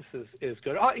that. Texas is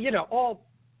good.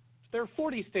 There are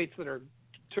 40 states that are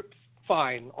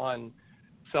fine on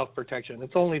self-protection.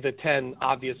 It's only the 10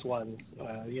 obvious ones,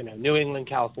 New England,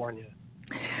 California,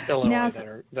 Illinois, now, that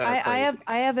are crazy.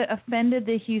 I have offended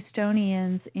the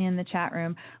Houstonians in the chat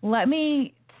room. Let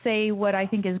me say what I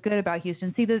think is good about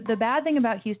Houston. See, the bad thing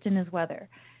about Houston is weather.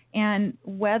 And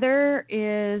weather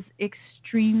is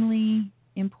extremely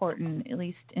important, at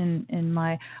least in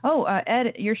my...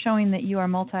 Ed, you're showing that you are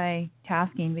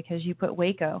multitasking because you put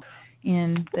Waco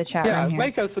in the chat room here. Yeah,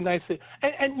 Waco's a nice thing.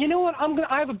 And you know what?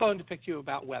 I have a bone to pick you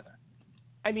about weather.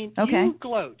 You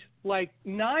gloat. Like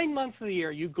 9 months of the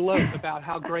year, you gloat about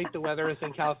how great the weather is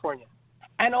in California.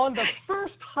 And on the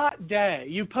first hot day,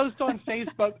 you post on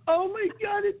Facebook, "Oh my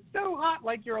God, it's so hot!"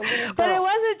 Like you're a little girl. But it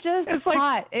wasn't just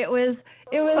hot. It was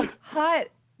hot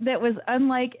that was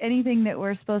unlike anything that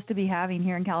we're supposed to be having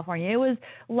here in California. It was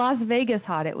Las Vegas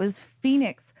hot. It was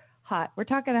Phoenix hot. We're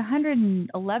talking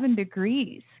 111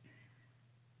 degrees.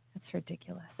 That's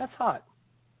ridiculous. That's hot.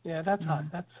 Yeah, that's hot.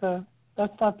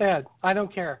 That's not bad. I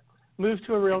don't care. Move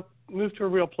to a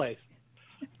real place.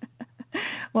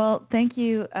 Well, thank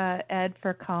you, Ed,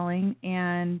 for calling,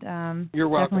 and you're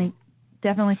welcome.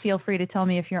 Definitely feel free to tell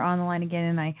me if you're on the line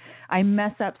again, and I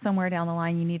mess up somewhere down the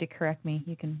line. You need to correct me.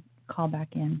 You can call back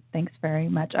in. Thanks very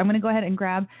much. I'm going to go ahead and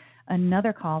grab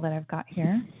another call that I've got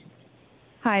here.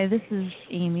 Hi, this is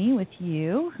Amy with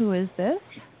you. Who is this?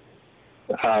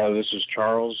 This is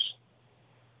Charles.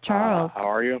 Charles. How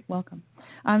are you? Welcome.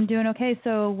 I'm doing okay.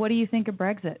 So what do you think of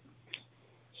Brexit?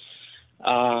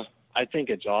 I think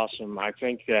it's awesome. I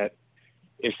think that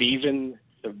if even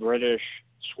the British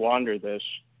squander this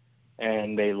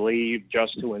and they leave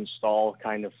just to install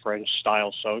kind of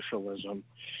French-style socialism,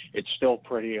 it's still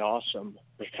pretty awesome,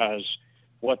 because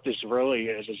what this really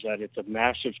is that it's a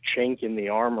massive chink in the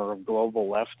armor of global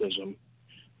leftism.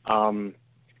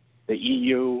 The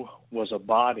EU was a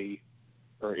body,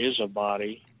 or is a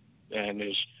body, and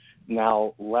is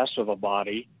now less of a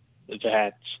body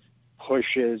that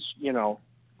pushes,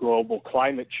 global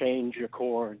climate change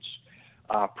accords,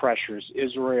 pressures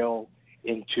Israel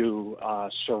into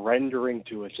surrendering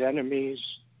to its enemies,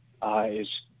 is,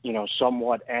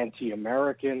 somewhat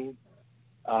anti-American.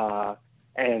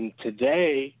 And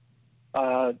today,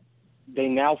 they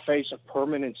now face a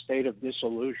permanent state of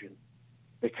disillusion,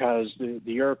 because the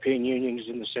European Union is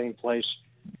in the same place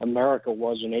America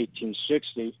was in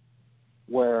 1860,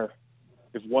 where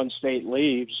if one state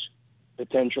leaves,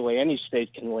 potentially any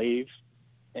state can leave,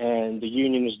 and the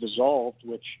union is dissolved,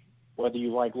 which, whether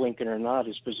you like Lincoln or not,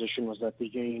 his position was that the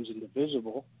union's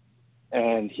indivisible,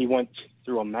 and he went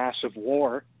through a massive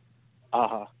war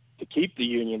to keep the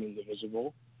union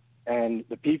indivisible. And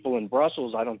the people in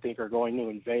Brussels, I don't think, are going to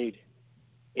invade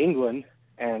England.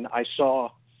 And I saw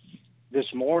this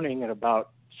morning at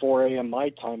about 4 a.m. my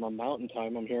time, on Mountain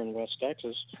Time, I'm here in West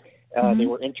Texas, they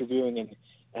were interviewing an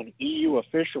an EU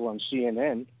official on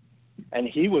CNN, and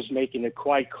he was making it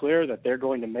quite clear that they're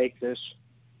going to make this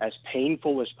as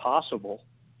painful as possible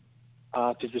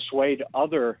to dissuade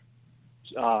other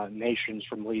nations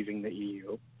from leaving the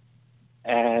EU.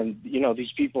 And,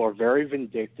 these people are very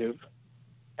vindictive,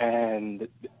 and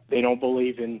they don't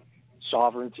believe in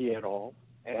sovereignty at all.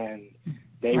 And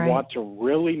they want to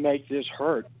really make this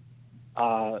hurt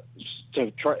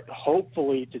to try,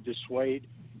 hopefully, to dissuade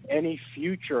any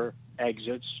future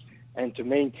exits and to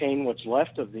maintain what's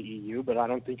left of the EU. But I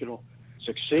don't think it'll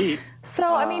succeed. So,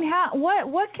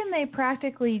 what can they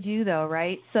practically do, though,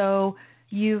 right? So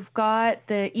you've got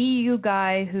the EU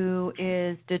guy who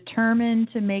is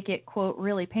determined to make it, quote,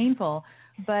 really painful.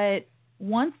 But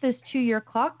once this 2-year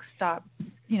clock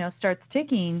starts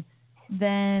ticking,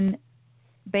 then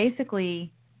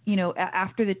basically,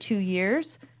 after the 2 years,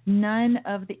 none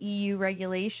of the EU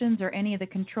regulations or any of the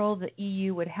control the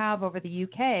EU would have over the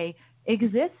UK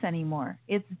exists anymore.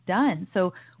 It's done.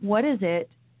 So what is it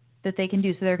that they can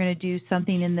do? So they're going to do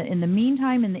something in the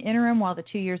meantime, in the interim, while the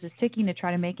 2 years is ticking, to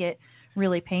try to make it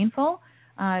really painful.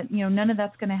 None of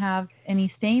that's going to have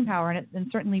any staying power, and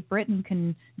certainly Britain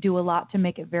can do a lot to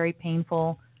make it very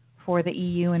painful for the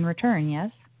EU in return.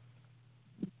 Yes.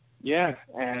 Yeah,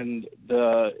 and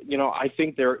I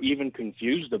think they're even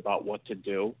confused about what to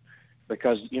do,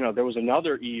 because there was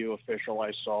another EU official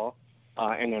I saw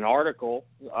in an article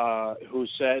who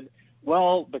said,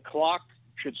 well, the clock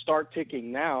should start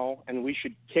ticking now, and we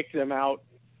should kick them out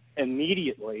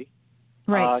immediately.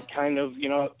 Right.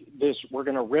 We're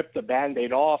going to rip the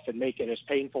Band-Aid off and make it as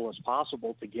painful as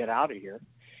possible to get out of here.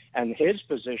 And his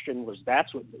position was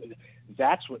that's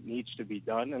what needs to be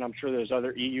done. And I'm sure there's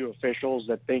other EU officials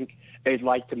that think they'd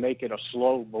like to make it a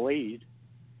slow bleed.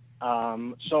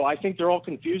 So I think they're all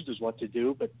confused as what to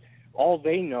do, but all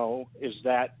they know is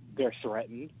that they're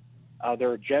threatened.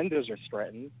 Their agendas are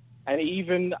threatened. And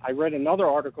even I read another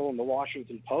article in the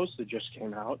Washington Post that just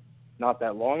came out not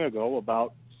that long ago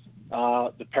about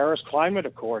the Paris Climate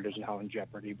Accord is now in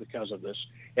jeopardy because of this.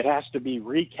 It has to be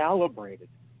recalibrated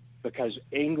because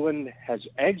England has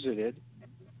exited,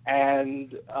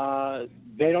 and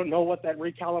they don't know what that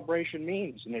recalibration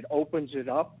means. And it opens it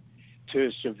up to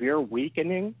severe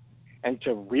weakening and to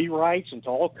rewrites and to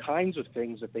all kinds of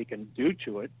things that they can do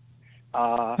to it.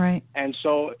 Right. And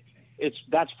so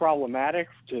that's problematic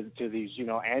to these,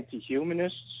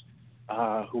 anti-humanists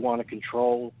who want to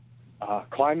control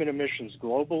climate emissions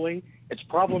globally. It's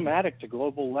problematic to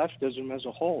global leftism as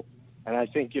a whole. And I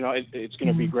think, it's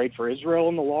going to be great for Israel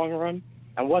in the long run.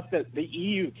 And what the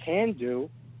EU can do,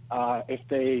 if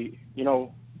they,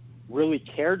 really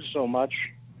cared so much,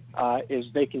 is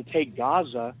they can take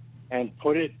Gaza and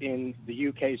put it in the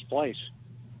UK's place.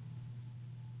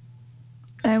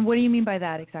 And what do you mean by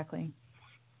that exactly?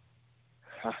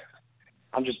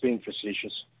 I'm just being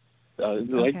facetious.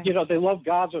 They love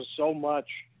Gaza so much.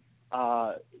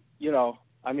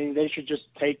 They should just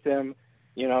take them,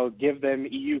 give them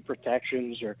EU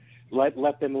protections or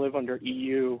let them live under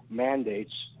EU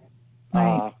mandates.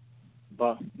 Right.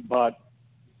 But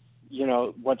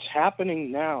what's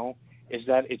happening now is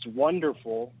that it's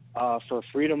wonderful for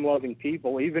freedom-loving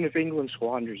people, even if England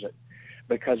squanders it,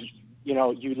 because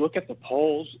you look at the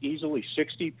polls, easily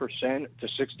 60% to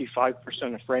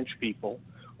 65% of French people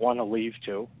want to leave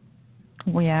too.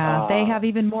 Yeah, they have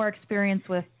even more experience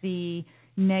with the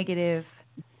negative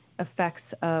effects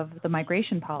of the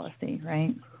migration policy,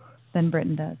 right, than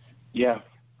Britain does. Yeah.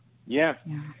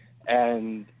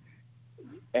 And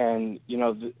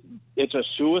it's a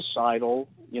suicidal,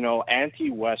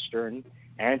 anti-Western,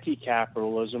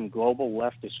 anti-capitalism, global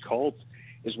leftist cult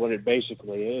is what it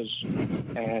basically is.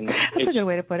 And that's a good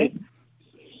way to put it.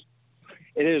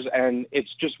 It is, and it's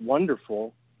just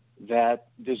wonderful that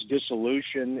this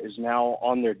dissolution is now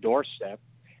on their doorstep,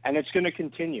 and it's going to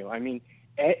continue. I mean,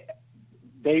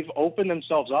 they've opened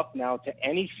themselves up now to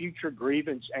any future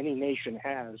grievance any nation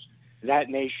has. That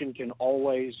nation can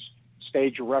always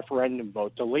stage a referendum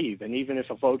vote to leave, and even if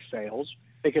a vote fails,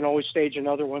 they can always stage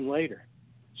another one later.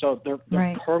 So they're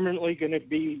right. Permanently going to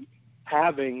be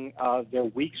having their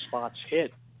weak spots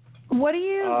hit. What do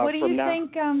you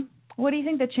think? What do you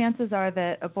think the chances are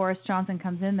that Boris Johnson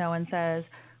comes in though and says,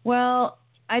 "Well,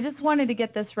 I just wanted to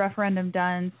get this referendum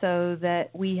done so that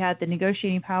we had the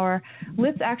negotiating power.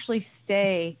 Let's actually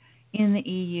stay in the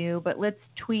EU, but let's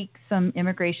tweak some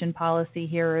immigration policy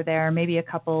here or there, maybe a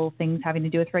couple things having to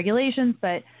do with regulations,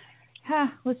 but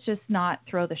let's just not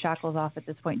throw the shackles off at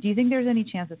this point." Do you think there's any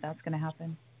chance that that's going to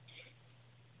happen?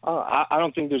 I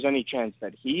don't think there's any chance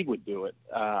that he would do it.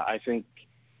 I think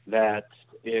that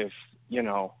if,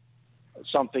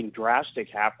 something drastic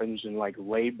happens and like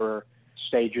labor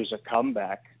stages a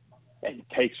comeback and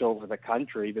takes over the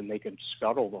country, then they can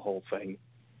scuttle the whole thing.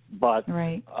 But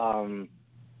right.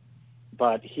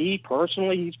 But he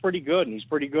personally, he's pretty good, and he's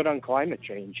pretty good on climate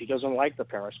change. He doesn't like the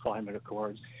Paris Climate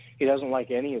Accords. He doesn't like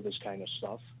any of this kind of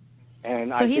stuff. And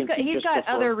so I he's think he's got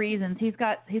other reasons. He's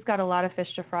got a lot of fish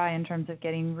to fry in terms of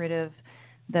getting rid of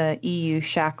the EU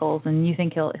shackles, and you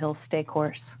think he'll stay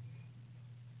course?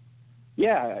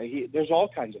 Yeah, there's all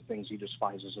kinds of things he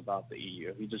despises about the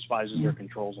EU. He despises their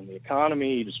controls on the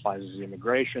economy. He despises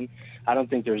immigration. I don't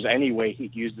think there's any way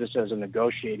he'd use this as a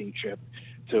negotiating chip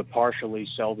to partially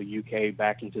sell the UK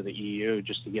back into the EU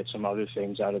just to get some other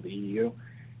things out of the EU.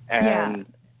 And,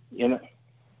 you know.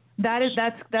 That's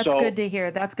so, good to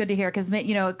hear. That's good to hear because,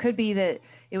 you know, it could be that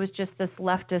it was just this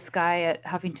leftist guy at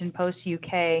Huffington Post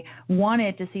UK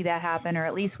wanted to see that happen, or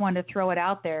at least wanted to throw it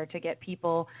out there to get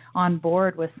people on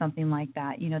board with something like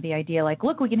that. You know, the idea like,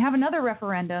 look, we can have another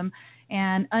referendum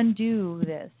and undo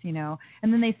this, you know.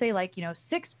 And then they say, like, you know,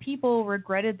 6 people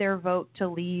regretted their vote to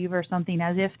leave or something,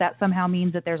 as if that somehow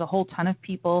means that there's a whole ton of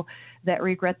people that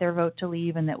regret their vote to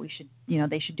leave and that we should, you know,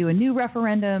 they should do a new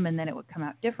referendum and then it would come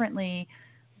out differently.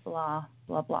 Blah,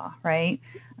 blah, blah, right?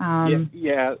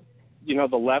 Yeah, you know,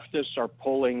 the leftists are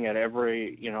pulling at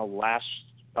every, you know, last,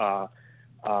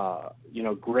 you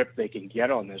know, grip they can get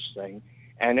on this thing.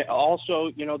 And it also,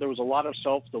 you know, there was a lot of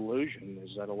self-delusion, is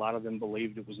that a lot of them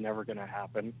believed it was never going to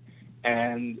happen.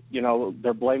 And, you know,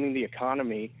 they're blaming the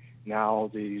economy now,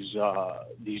 these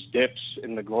dips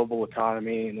in the global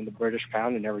economy and in the British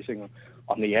pound and everything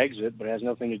on the exit, but it has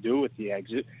nothing to do with the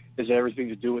exit. It has everything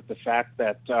to do with the fact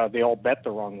that they all bet the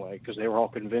wrong way because they were all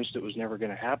convinced it was never going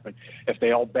to happen. If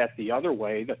they all bet the other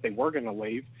way, that they were going to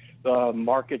leave, the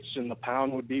markets in the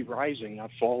pound would be rising, not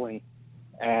falling.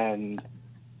 And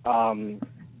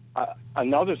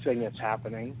another thing that's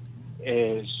happening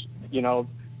is, you know,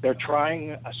 they're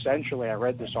trying essentially, I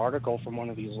read this article from one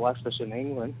of these leftists in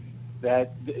England,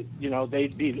 that, you know,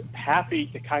 they'd be happy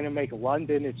to kind of make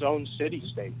London its own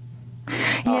city-state.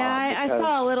 Yeah, I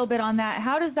saw a little bit on that.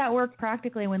 How does that work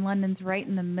practically when London's right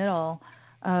in the middle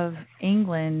of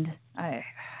England? I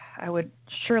would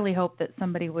surely hope that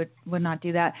somebody would not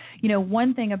do that. You know,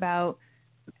 one thing about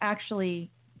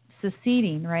actually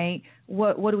seceding, right?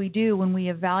 What do we do when we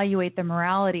evaluate the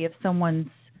morality of someone's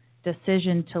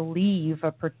decision to leave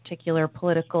a particular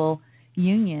political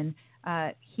union?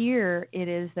 Here it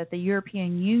is that the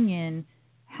European Union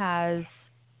has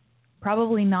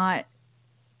probably not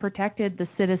protected the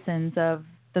citizens of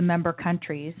the member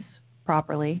countries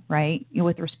properly, right,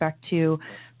 with respect to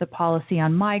the policy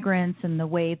on migrants and the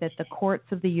way that the courts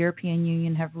of the European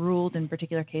Union have ruled in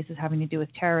particular cases having to do with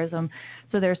terrorism.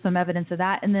 So there's some evidence of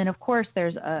that. And then, of course,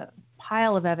 there's a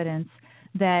pile of evidence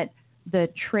that the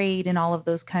trade in all of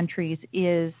those countries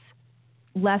is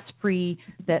less free,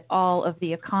 that all of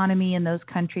the economy in those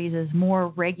countries is more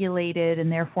regulated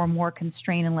and therefore more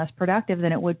constrained and less productive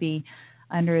than it would be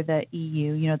under the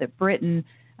EU. You know, that Britain,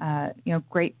 you know,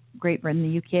 Great Britain,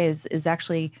 the UK is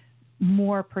actually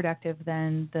more productive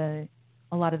than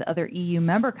a lot of the other EU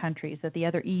member countries, that the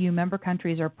other EU member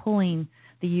countries are pulling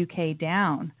the UK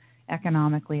down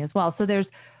economically as well. So there's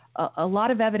a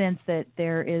lot of evidence that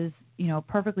there is, you know, a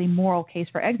perfectly moral case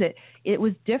for exit. It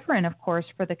was different, of course,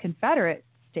 for the Confederate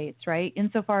States, right?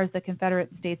 Insofar as the Confederate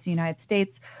States, the United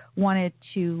States, wanted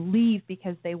to leave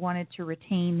because they wanted to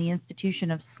retain the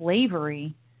institution of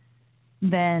slavery,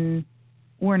 then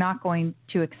we're not going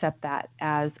to accept that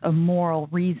as a moral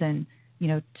reason, you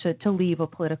know, to leave a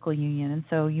political union. And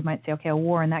so you might say, okay, a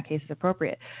war in that case is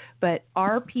appropriate. But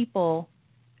are people,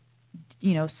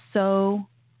 you know, so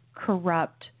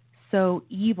corrupt, so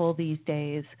evil these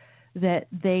days that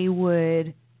they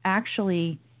would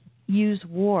actually use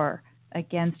war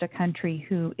against a country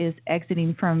who is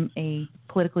exiting from a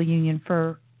political union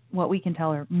for what we can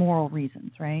tell are moral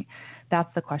reasons, right?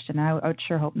 That's the question. I would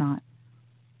sure hope not.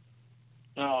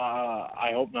 No,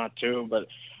 I hope not too, but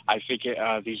I think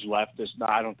these leftists,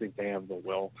 I don't think they have the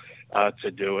will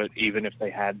to do it, even if they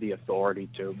had the authority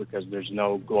to, because there's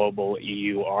no global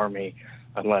EU army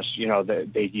unless, you know,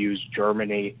 they'd use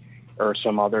Germany or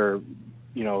some other,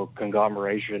 you know,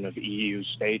 conglomeration of EU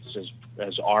states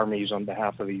as armies on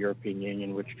behalf of the European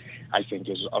Union, which I think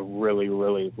is a really,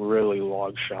 really, really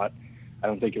long shot. I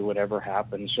don't think it would ever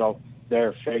happen. So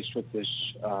they're faced with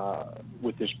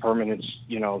this permanent,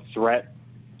 you know, threat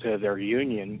to their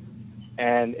union,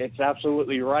 and it's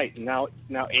absolutely right. Now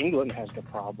England has the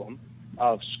problem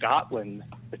of Scotland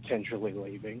potentially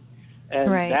leaving,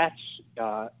 and right.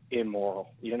 That's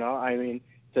immoral. You know, I mean,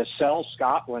 to sell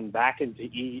Scotland back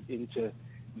into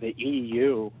the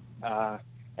EU,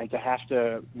 and to have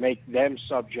to make them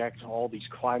subject to all these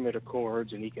climate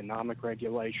accords and economic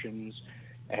regulations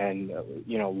and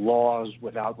laws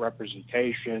without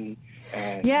representation.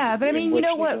 And yeah, but I mean,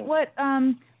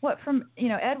 what from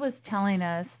Ed was telling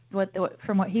us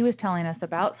from what he was telling us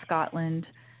about Scotland,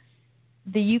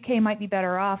 the UK might be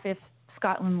better off if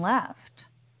Scotland left,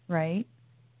 right?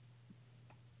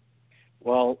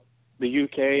 Well, the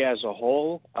UK as a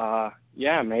whole,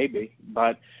 yeah, maybe,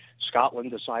 but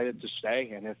Scotland decided to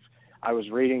stay. And if I was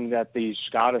reading that these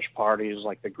Scottish parties,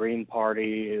 like the Green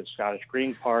Party, the Scottish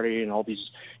Green Party, and all these,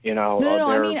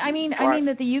 I mean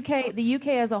that the UK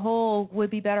as a whole would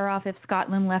be better off if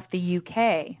Scotland left the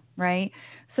UK, right?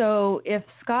 So if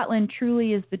Scotland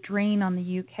truly is the drain on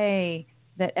the UK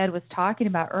that Ed was talking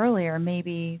about earlier,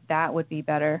 maybe that would be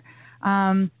better.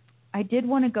 I did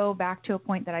want to go back to a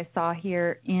point that I saw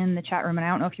here in the chat room, and I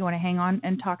don't know if you want to hang on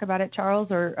and talk about it, Charles,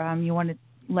 or you want to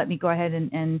let me go ahead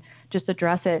and just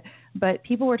address it. But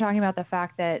people were talking about the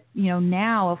fact that,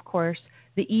 now, of course,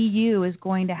 the EU is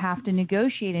going to have to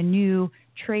negotiate a new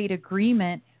trade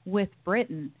agreement with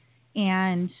Britain.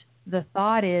 And the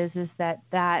thought is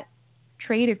that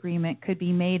trade agreement could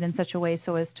be made in such a way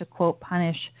so as to, quote,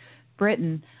 punish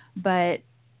Britain. But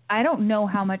I don't know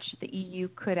how much the EU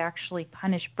could actually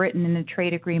punish Britain in a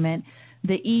trade agreement.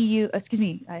 Britain,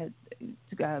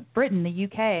 the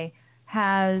UK,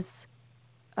 has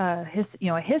a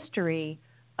history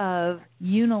of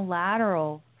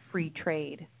unilateral free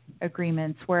trade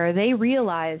agreements where they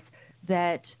realize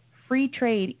that free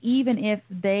trade, even if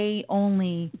they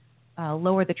only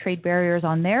lower the trade barriers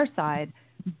on their side,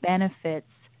 benefits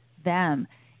them.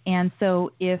 And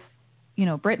so if,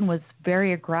 Britain was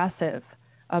very aggressive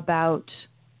about,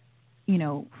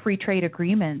 free trade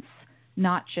agreements,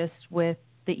 not just with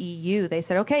the EU. They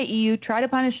said, okay, EU, try to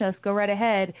punish us, go right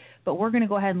ahead, but we're going to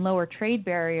go ahead and lower trade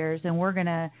barriers, and we're going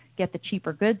to get the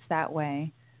cheaper goods that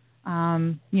way.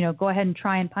 Go ahead and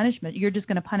try and punish them. You're just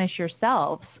going to punish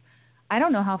yourselves. I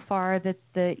don't know how far that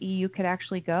the EU could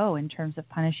actually go in terms of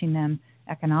punishing them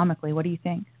economically. What do you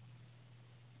think?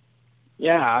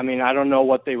 Yeah, I mean, I don't know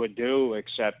what they would do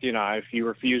except, if you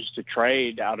refuse to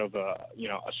trade out of a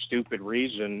stupid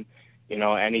reason,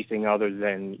 anything other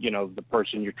than, the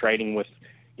person you're trading with,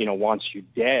 wants you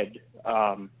dead,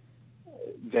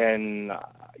 then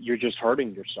you're just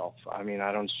hurting yourself. I mean,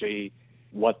 I don't see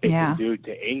what they can do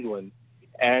to England.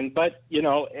 But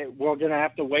we're going to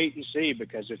have to wait and see,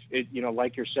 because if it,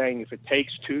 like you're saying, if it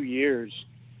takes 2 years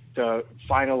to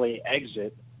finally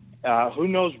exit, who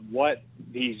knows what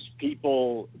these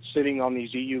people sitting on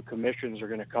these EU commissions are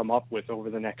going to come up with over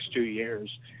the next 2 years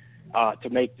to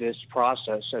make this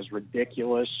process as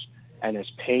ridiculous and as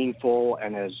painful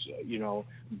and as,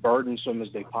 burdensome as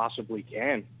they possibly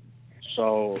can.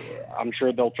 So I'm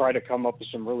sure they'll try to come up with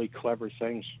some really clever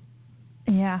things.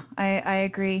 Yeah, I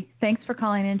agree. Thanks for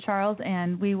calling in, Charles,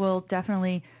 and we will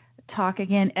definitely talk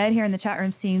again. Ed here in the chat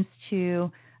room seems to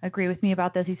agree with me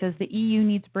about this. He says the EU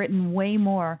needs Britain way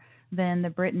more than the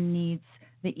Britain needs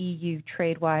the EU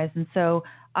trade-wise. And so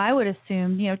I would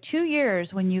assume, 2 years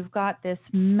when you've got this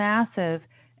massive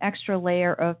extra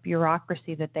layer of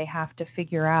bureaucracy that they have to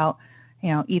figure out,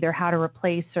 either how to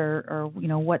replace or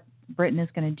what Britain is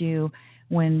going to do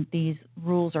when these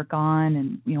rules are gone,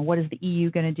 and, what is the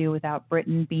EU going to do without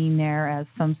Britain being there as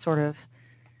some sort of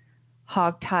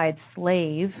hog-tied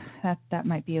slave. That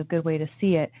might be a good way to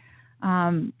see it.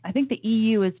 I think the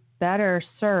EU is better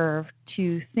served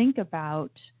to think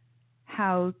about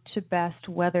how to best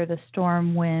weather the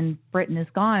storm when Britain is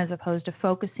gone, as opposed to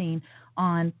focusing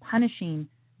on punishing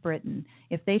Britain.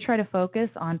 If they try to focus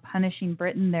on punishing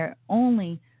Britain, they're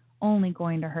only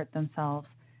going to hurt themselves,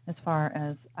 as far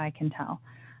as I can tell.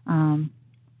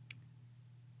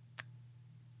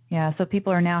 So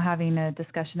people are now having a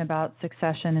discussion about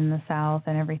succession in the South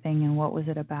and everything, and what was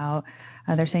it about?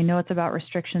 They're saying, no, it's about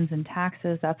restrictions and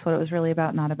taxes. That's what it was really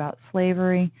about, not about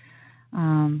slavery.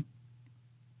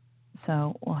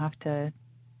 So we'll have to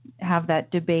have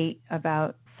that debate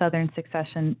about Southern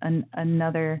succession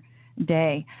another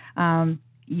day.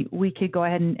 We could go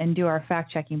ahead and do our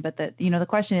fact-checking, but the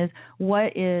question is,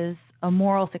 what is a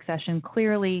moral succession?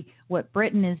 Clearly, what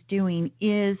Britain is doing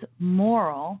is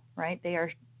moral, right? They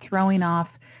are throwing off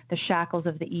the shackles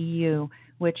of the EU,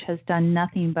 which has done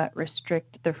nothing but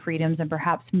restrict the freedoms and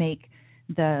perhaps make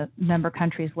the member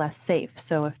countries less safe.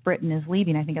 So if Britain is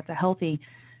leaving, I think it's a healthy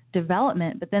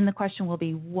development. But then the question will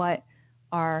be, what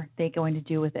are they going to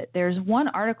do with it? There's one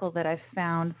article that I've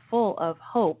found full of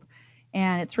hope,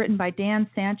 and it's written by Dan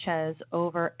Sanchez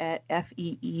over at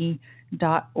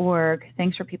FEE.org.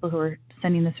 Thanks for people who are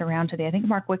sending this around today. I think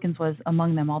Mark Wickens was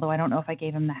among them, although I don't know if I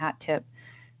gave him the hat tip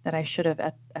that I should have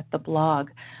at the blog.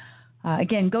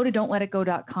 Again, go to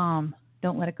don'tletitgo.com.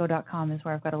 Don'tletitgo.com is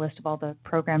where I've got a list of all the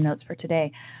program notes for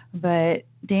today. But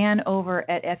Dan over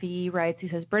at FEE writes, he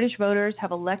says, British voters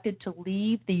have elected to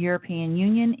leave the European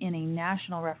Union in a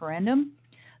national referendum.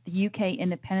 The UK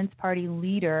Independence Party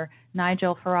leader,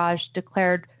 Nigel Farage,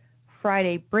 declared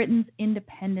Friday Britain's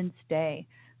Independence Day.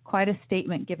 Quite a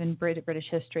statement given British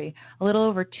history. A little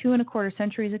over 2.25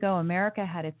 centuries ago, America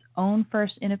had its own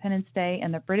first Independence Day,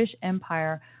 and the British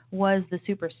Empire was the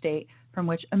superstate from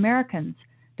which Americans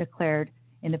declared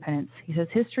independence. He says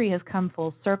history has come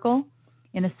full circle.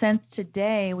 In a sense,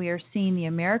 today we are seeing the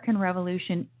American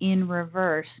Revolution in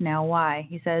reverse. Now, why?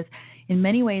 He says, in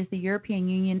many ways, the European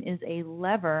Union is a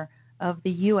lever of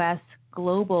the U.S.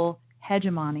 global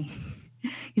hegemony.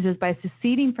 He says, by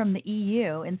seceding from the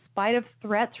EU, in spite of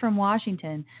threats from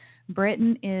Washington,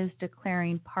 Britain is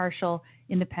declaring partial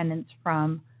independence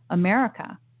from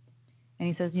America. And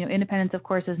he says, independence, of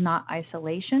course, is not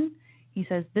isolation. He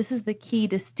says, this is the key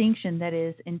distinction that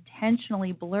is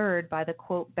intentionally blurred by the,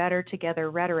 quote, better together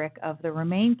rhetoric of the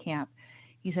Remain camp.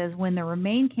 He says, when the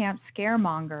Remain camp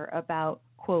scaremonger about,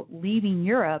 quote, leaving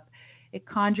Europe, it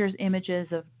conjures images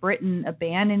of Britain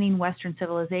abandoning Western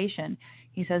civilization.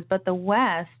 He says, but the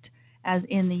West, as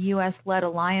in the U.S.-led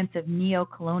alliance of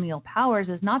neo-colonial powers,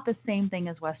 is not the same thing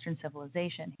as Western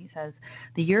civilization. He says,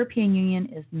 the European Union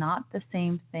is not the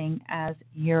same thing as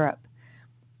Europe.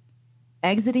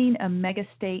 Exiting a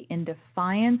megastate in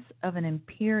defiance of an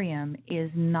imperium is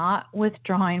not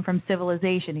withdrawing from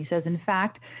civilization. He says, in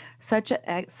fact, such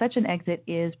an exit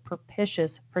is propitious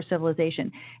for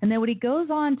civilization. And then what he goes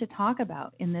on to talk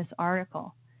about in this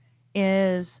article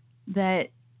is that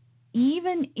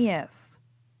even if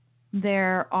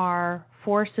there are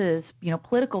forces,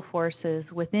 political forces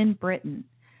within Britain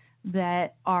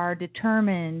that are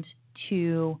determined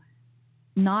to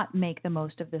not make the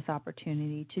most of this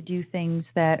opportunity, to do things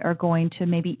that are going to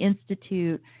maybe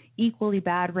institute equally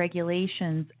bad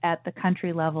regulations at the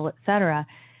country level, et cetera.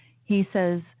 He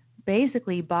says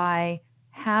basically by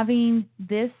having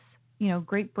this,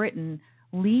 Great Britain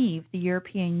leave the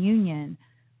European Union,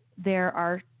 there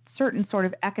are certain sort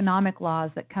of economic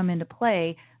laws that come into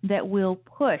play that will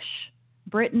push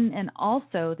Britain and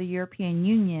also the European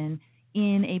Union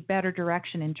in a better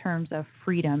direction in terms of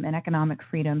freedom and economic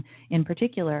freedom in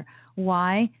particular.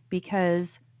 Why? Because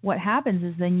what happens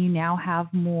is then you now have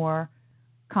more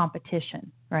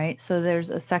competition, right? So there's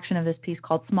a section of this piece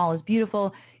called Small is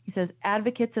Beautiful. He says,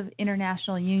 advocates of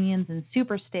international unions and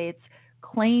superstates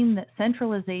claim that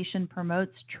centralization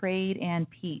promotes trade and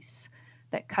peace,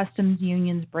 that customs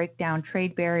unions break down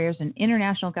trade barriers and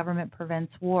international government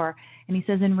prevents war. And he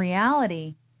says, in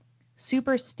reality,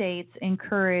 superstates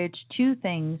encourage two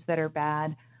things that are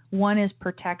bad. One is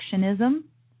protectionism,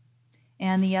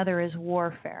 and the other is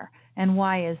warfare. And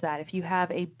why is that? If you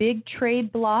have a big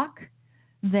trade bloc,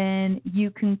 then you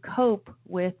can cope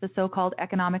with the so-called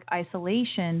economic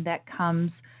isolation that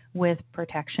comes with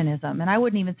protectionism. And I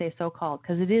wouldn't even say so-called,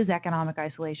 because it is economic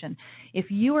isolation.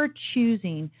 If you are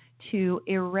choosing to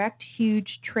erect huge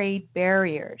trade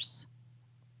barriers,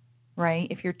 right,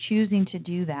 if you're choosing to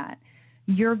do that,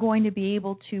 you're going to be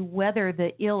able to weather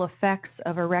the ill effects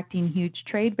of erecting huge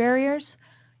trade barriers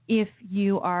if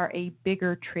you are a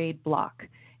bigger trade bloc.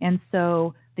 And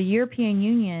so the European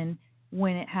Union,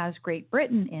 when it has Great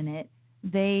Britain in it,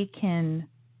 they can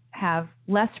have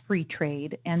less free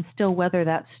trade and still weather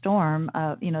that storm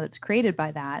that's created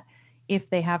by that if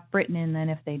they have Britain in than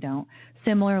if they don't.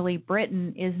 Similarly,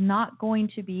 Britain is not going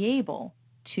to be able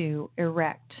to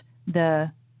erect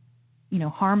the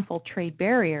harmful trade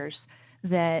barriers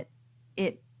that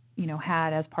it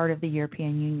had as part of the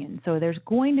European Union. So there's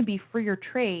going to be freer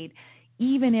trade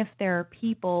even if there are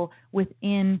people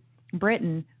within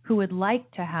Britain who would like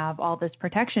to have all this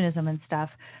protectionism and stuff.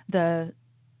 The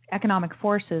economic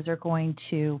forces are going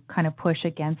to kind of push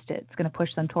against it. It's going to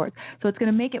push them towards. So it's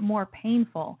going to make it more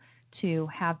painful to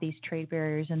have these trade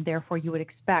barriers, and therefore you would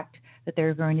expect that there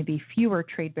are going to be fewer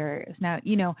trade barriers. Now,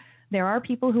 there are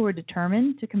people who are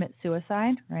determined to commit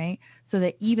suicide, right? So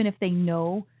that even if they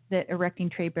know that erecting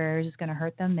trade barriers is going to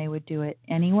hurt them, they would do it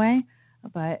anyway.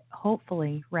 But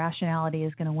hopefully rationality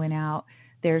is going to win out.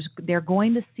 They're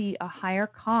going to see a higher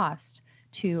cost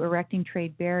to erecting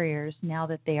trade barriers now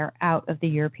that they are out of the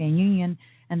European Union,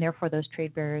 and therefore those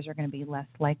trade barriers are going to be less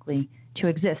likely to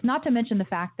exist. Not to mention the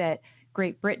fact that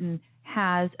Great Britain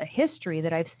has a history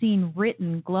that I've seen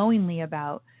written glowingly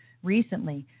about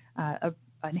recently, a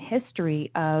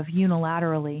history of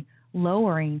unilaterally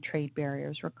lowering trade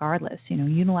barriers regardless.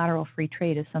 Unilateral free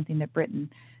trade is something that Britain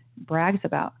brags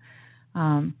about.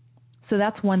 So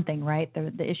that's one thing, right?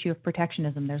 The issue of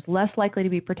protectionism. There's less likely to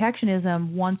be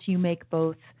protectionism once you make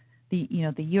both the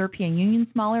European Union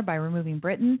smaller by removing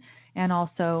Britain, and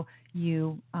also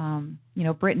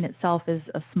Britain itself is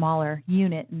a smaller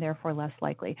unit and therefore less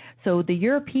likely. So the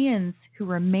Europeans who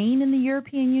remain in the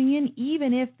European Union,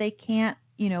 even if they can't,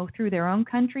 through their own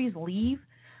countries leave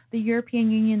the European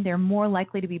Union, they're more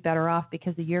likely to be better off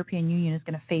because the European Union is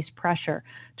going to face pressure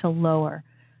to lower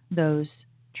those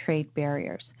trade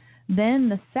barriers. Then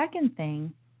the second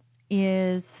thing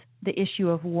is the issue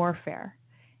of warfare.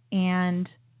 And,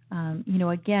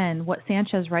 again, what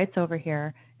Sanchez writes over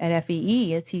here at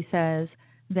FEE is he says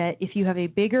that if you have a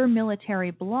bigger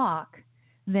military bloc,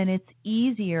 then it's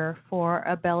easier for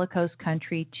a bellicose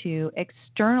country to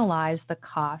externalize the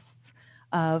costs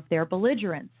of their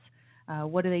belligerence.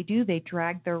 What do? They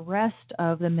drag the rest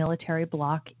of the military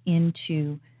bloc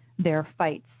into their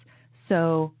fights.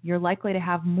 So you're likely to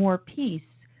have more peace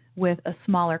with a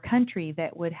smaller country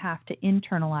that would have to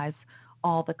internalize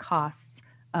all the costs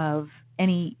of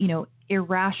any,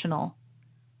 irrational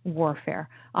warfare.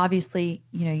 Obviously,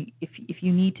 if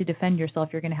you need to defend yourself,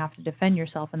 you're going to have to defend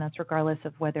yourself, and that's regardless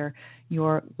of whether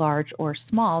you're large or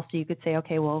small. So you could say,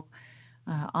 okay, well,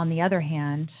 on the other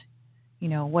hand,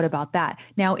 what about that?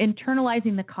 Now,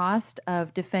 internalizing the cost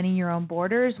of defending your own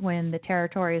borders when the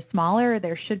territory is smaller,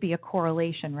 there should be a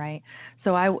correlation, right?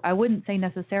 So I wouldn't say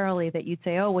necessarily that you'd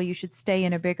say, oh, well, you should stay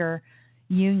in a bigger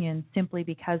union simply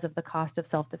because of the cost of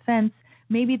self-defense.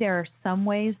 Maybe there are some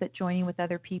ways that joining with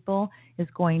other people is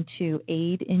going to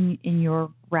aid in your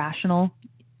rational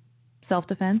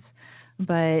self-defense,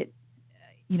 but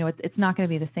it's not going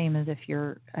to be the same as if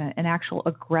you're an actual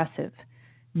aggressive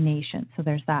nation. So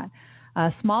there's that.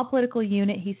 A small political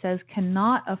unit, he says,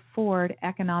 cannot afford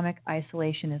economic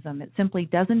isolationism. It simply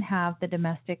doesn't have the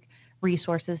domestic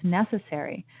resources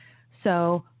necessary.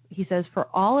 So he says, for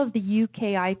all of the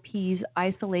UKIP's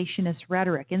isolationist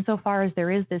rhetoric, insofar as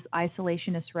there is this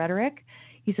isolationist rhetoric,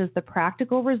 he says the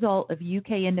practical result of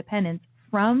UK independence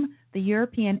from the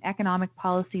European economic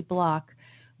policy bloc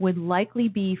would likely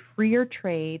be freer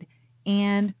trade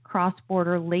and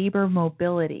cross-border labor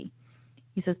mobility.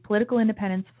 He says political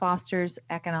independence fosters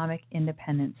economic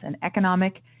independence, and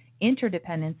economic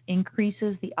interdependence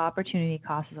increases the opportunity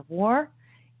costs of war,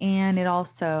 and it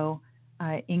also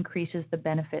increases the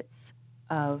benefits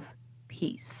of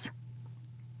peace.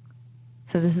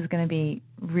 So this is going to be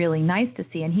really nice to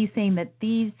see. And he's saying that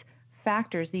these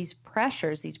factors, these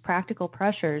pressures, these practical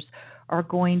pressures are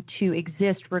going to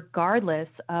exist regardless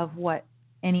of what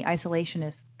any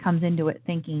isolationist comes into it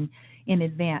thinking in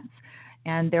advance.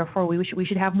 And therefore, we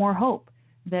should have more hope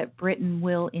that Britain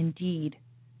will indeed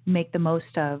make the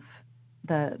most of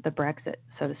the Brexit,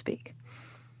 so to speak.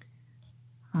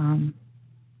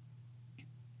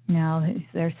 Now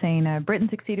they're saying Britain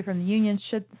seceded from the Union.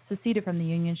 Should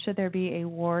there be a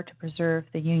war to preserve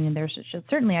the Union? There should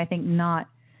certainly, I think, not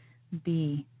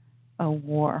be a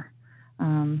war.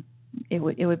 It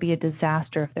would be a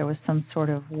disaster if there was some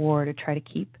sort of war to try to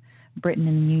keep Britain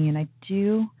in the Union.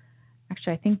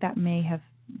 I think that may have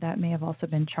also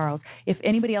been Charles. If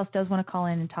anybody else does want to call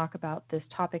in and talk about this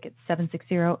topic, it's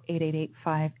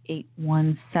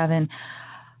 760-888-5817.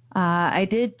 I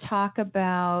did talk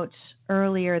about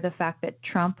earlier the fact that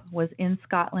Trump was in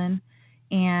Scotland,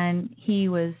 and he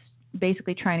was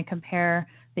basically trying to compare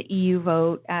the EU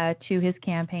vote to his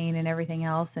campaign and everything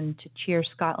else and to cheer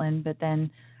Scotland, but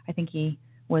then I think he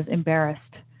was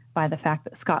embarrassed by the fact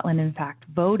that Scotland, in fact,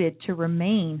 voted to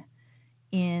remain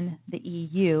in the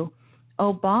EU.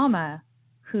 Obama,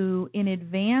 who in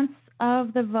advance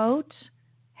of the vote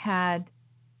had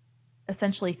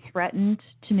essentially threatened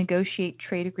to negotiate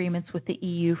trade agreements with the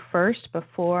EU first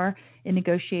before it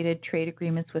negotiated trade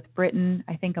agreements with Britain,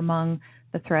 I think among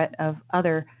the threat of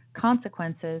other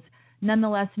consequences.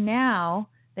 Nonetheless, now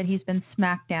that he's been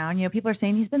smacked down, people are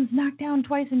saying he's been smacked down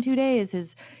twice in 2 days. His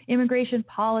immigration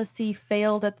policy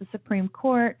failed at the Supreme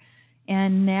Court,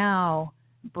 and now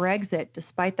Brexit,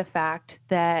 despite the fact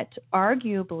that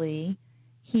arguably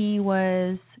he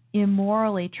was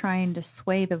immorally trying to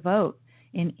sway the vote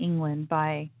in England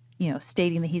by,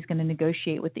 stating that he's going to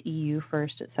negotiate with the EU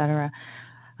first, et cetera.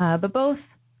 But both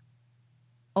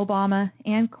Obama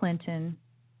and Clinton,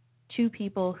 two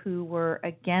people who were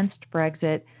against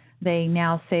Brexit, they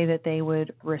now say that they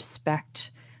would respect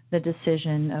the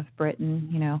decision of Britain.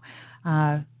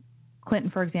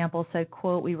 Clinton, for example, said,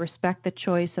 quote, "We respect the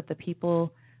choice of the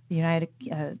people,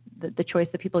 the choice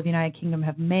the people of the United Kingdom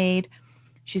have made."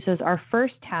 She says, "Our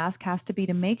first task has to be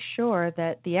to make sure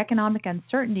that the economic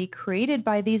uncertainty created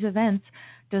by these events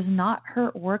does not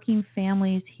hurt working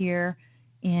families here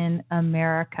in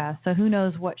America. So who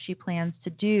knows what she plans to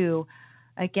do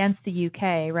against the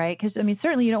UK, right? Because, I mean,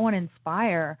 certainly you don't want to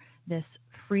inspire this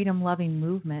freedom-loving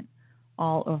movement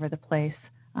all over the place.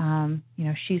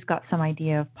 She's got some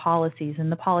idea of policies,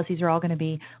 and the policies are all going to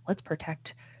be, let's protect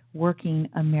working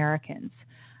Americans.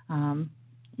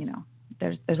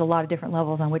 There's a lot of different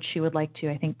levels on which she would like to,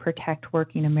 I think, protect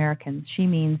working Americans. She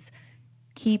means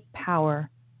keep power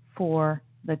for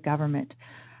the government.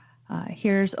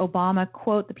 Here's Obama,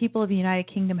 quote, "The people of the United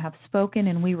Kingdom have spoken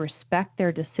and we respect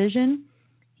their decision."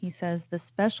 He says the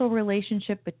special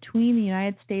relationship between the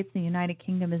United States and the United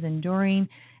Kingdom is enduring,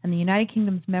 and the United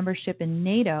Kingdom's membership in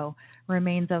NATO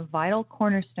remains a vital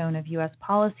cornerstone of U.S.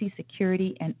 policy,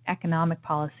 security, and economic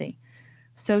policy.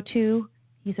 So, too,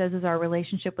 he says, is our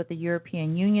relationship with the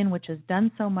European Union, which has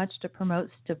done so much to promote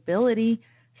stability,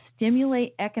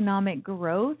 stimulate economic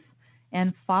growth,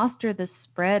 and foster the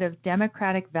spread of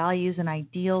democratic values and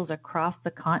ideals across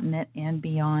the continent and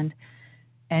beyond,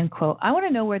 end quote. I want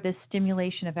to know where this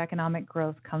stimulation of economic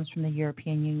growth comes from the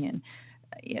European Union.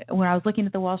 When I was looking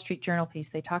at the Wall Street Journal piece,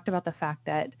 they talked about the fact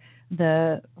that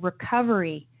the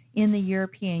recovery in the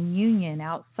European Union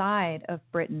outside of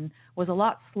Britain was a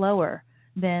lot slower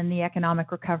than the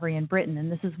economic recovery in Britain.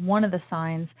 And this is one of the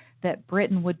signs that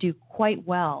Britain would do quite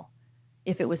well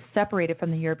if it was separated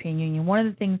from the European Union. One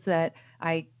of the things that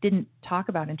I didn't talk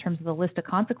about in terms of the list of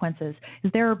consequences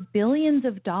is there are billions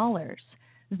of dollars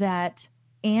that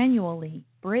annually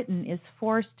Britain is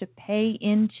forced to pay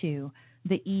into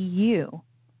the EU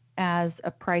as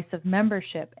a price of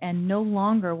membership, and no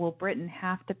longer will Britain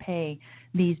have to pay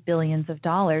these billions of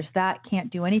dollars. That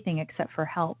can't do anything except for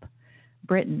help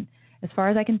Britain. As far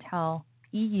as I can tell,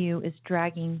 EU is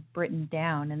dragging Britain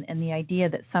down, and the idea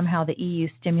that somehow the EU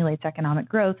stimulates economic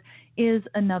growth is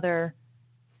another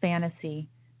fantasy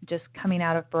just coming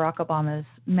out of Barack Obama's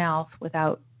mouth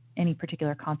without any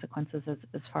particular consequences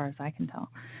as far as I can tell.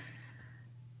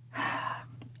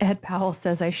 Ed Powell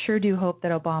says, I sure do hope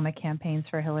that Obama campaigns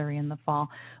for Hillary in the fall.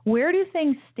 Where do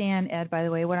things stand, Ed, by the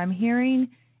way? What I'm hearing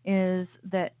is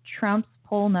that Trump's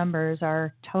poll numbers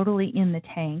are totally in the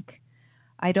tank.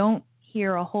 I don't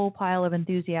hear a whole pile of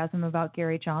enthusiasm about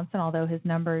Gary Johnson, although his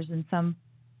numbers in some,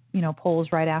 polls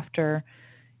right after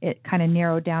it kind of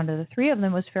narrowed down to the three of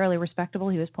them was fairly respectable.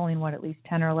 He was polling, at least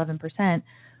 10 or 11%.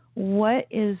 What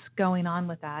is going on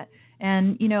with that?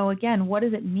 And, again, what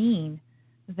does it mean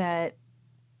that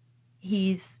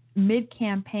he's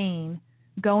mid-campaign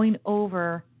going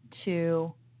over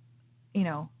to,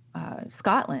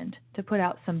 Scotland to put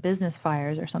out some business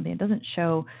fires or something? It doesn't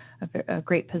show a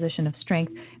great position of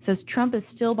strength. It says Trump is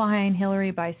still behind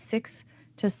Hillary by 6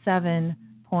 to 7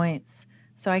 points.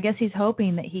 So I guess he's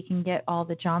hoping that he can get all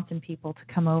the Johnson people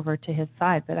to come over to his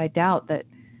side, but I doubt that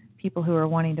people who are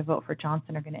wanting to vote for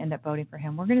Johnson are going to end up voting for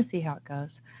him. We're going to see how it goes.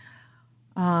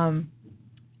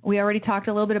 We already talked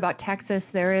a little bit about Texas.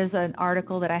 There is an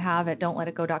article that I have at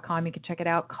don'tletitgo.com. You can check it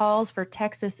out. Calls for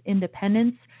Texas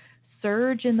independence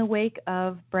surge in the wake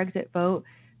of Brexit vote.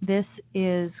 This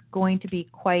is going to be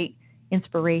quite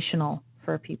inspirational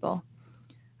for people.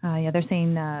 They're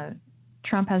saying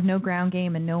Trump has no ground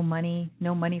game and no money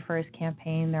for his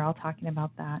campaign. They're all talking about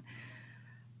that.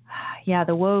 Yeah,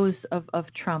 the woes of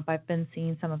Trump. I've been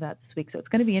seeing some of that this week. So it's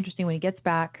going to be interesting when he gets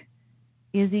back.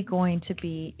 Is he going to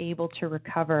be able to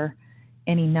recover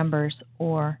any numbers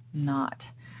or not?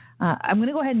 I'm going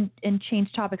to go ahead and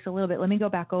change topics a little bit. Let me go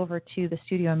back over to the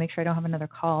studio and make sure I don't have another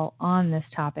call on this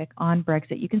topic, on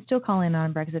Brexit. You can still call in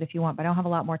on Brexit if you want, but I don't have a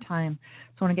lot more time.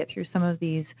 So I want to get through some of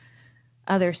these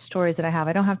other stories that I have.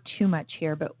 I don't have too much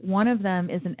here, but one of them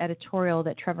is an editorial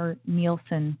that Trevor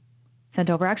Nielsen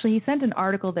sent over. Actually, he sent an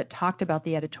article that talked about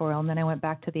the editorial, and then I went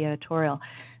back to the editorial.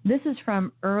 This is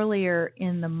from earlier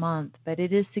in the month, but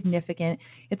it is significant.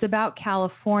 It's about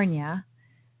California.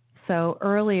 So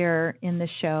earlier in the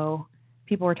show,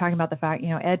 people were talking about the fact,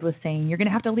 Ed was saying, you're going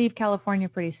to have to leave California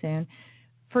pretty soon.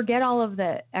 Forget all of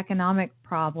the economic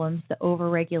problems, the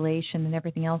overregulation and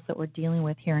everything else that we're dealing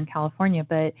with here in California.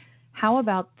 But how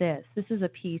about this? This is a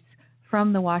piece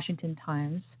from the Washington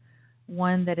Times,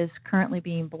 one that is currently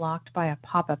being blocked by a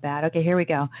pop-up ad. Okay, here we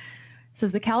go. It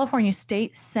says the California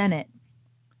State Senate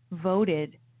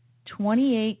voted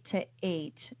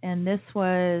 28-8, and this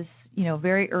was,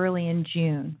 very early in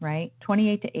June, right?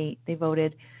 28-8, they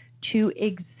voted to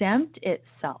exempt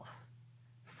itself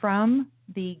from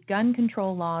the gun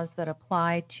control laws that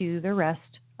apply to the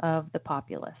rest of the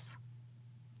populace.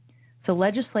 So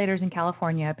legislators in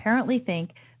California apparently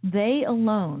think they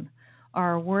alone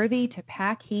are worthy to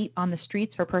pack heat on the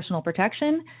streets for personal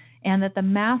protection, and that the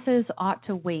masses ought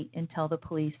to wait until the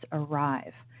police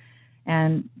arrive.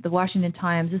 And the Washington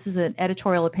Times, this is an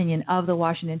editorial opinion of the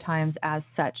Washington Times as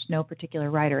such, no particular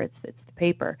writer, it's the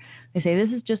paper. They say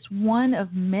this is just one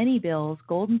of many bills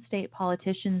Golden State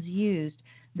politicians used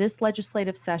this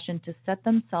legislative session to set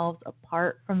themselves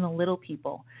apart from the little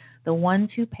people, the ones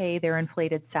who pay their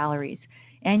inflated salaries.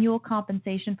 Annual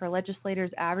compensation for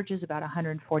legislators averages about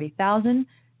 $140,000,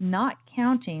 not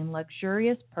counting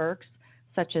luxurious perks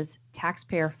such as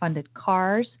taxpayer-funded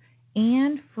cars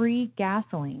and free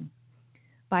gasoline.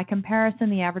 By comparison,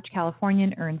 the average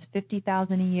Californian earns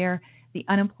 $50,000 a year. The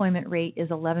unemployment rate is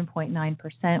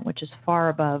 11.9%, which is far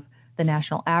above the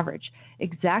national average.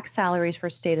 Exact salaries for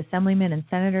state assemblymen and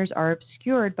senators are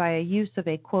obscured by a use of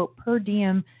a, quote, per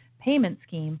diem payment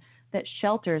scheme that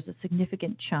shelters a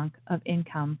significant chunk of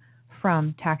income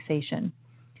from taxation.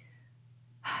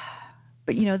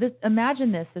 But,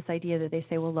 imagine this idea that they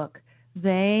say, well, look,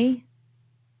 they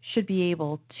should be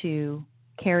able to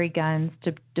carry guns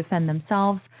to defend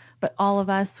themselves, but all of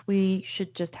us, we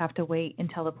should just have to wait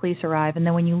until the police arrive. And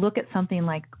then when you look at something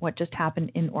like what just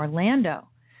happened in Orlando,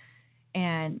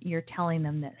 and you're telling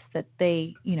them this, that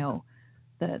they,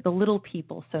 the little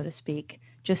people, so to speak,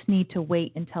 just need to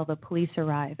wait until the police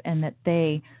arrive, and that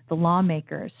they, the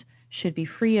lawmakers, should be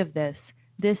free of this.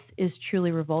 This is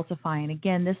truly revulsifying.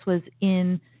 Again, this was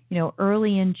in,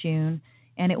 early in June,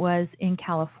 and it was in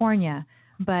California.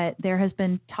 But there has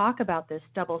been talk about this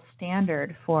double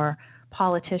standard for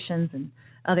politicians and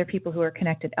other people who are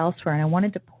connected elsewhere. And I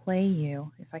wanted to play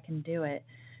you, if I can do it,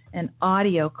 an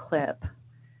audio clip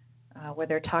where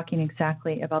they're talking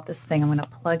exactly about this thing. I'm going to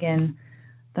plug in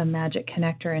the magic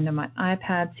connector into my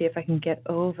iPad, see if I can get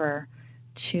over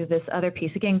to this other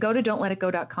piece. Again, go to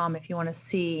don'tletitgo.com if you want to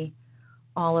see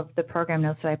all of the program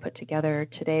notes that I put together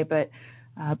today. But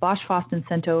Bosch Foston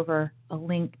sent over a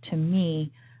link to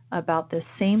me about this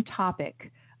same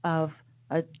topic of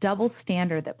a double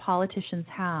standard that politicians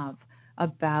have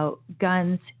about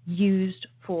guns used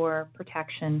for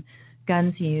protection,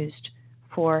 guns used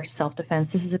for self-defense.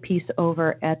 This is a piece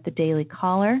over at the Daily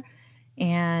Caller,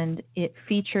 and it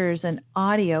features an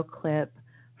audio clip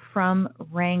from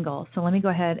Wrangell. So let me go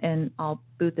ahead and I'll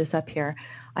boot this up here.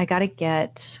 I got to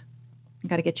get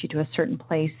you to a certain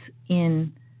place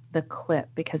in the clip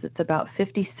because it's about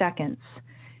 50 seconds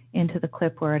into the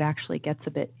clip where it actually gets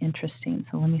a bit interesting.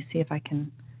 So let me see if I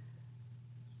can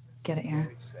get it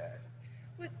here.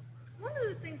 But one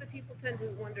of the things that people tend to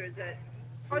wonder is that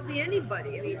hardly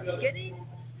anybody, getting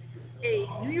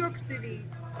a New York City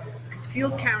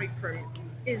concealed carry permit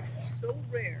is so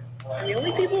rare. And the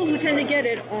only people who tend to get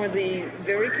it are the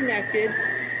very connected,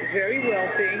 very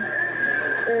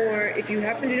wealthy, or if you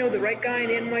happen to know the right guy in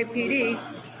NYPD,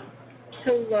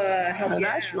 he'll help you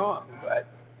out. That's wrong, but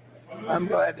I'm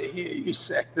glad to hear you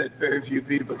say that very few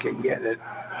people can get it.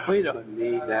 We don't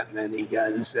need that many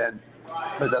guns,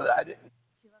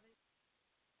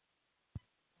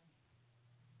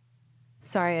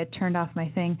 Sorry, I turned off my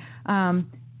thing.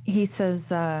 He says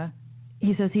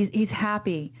he's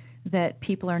happy that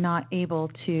people are not able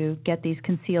to get these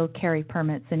concealed carry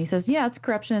permits. And he says, yeah, it's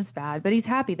corruption, it's bad, but he's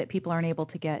happy that people aren't able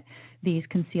to get these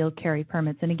concealed carry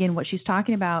permits. And again, what she's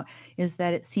talking about is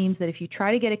that it seems that if you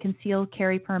try to get a concealed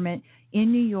carry permit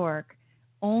in New York,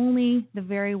 only the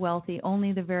very wealthy,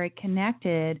 only the very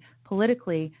connected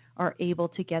politically are able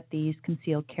to get these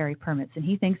concealed carry permits. And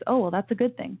he thinks, oh, well, that's a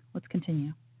good thing. Let's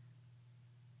continue.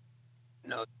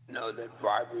 Know that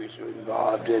briberies are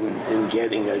involved in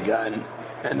getting a gun,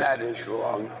 and that is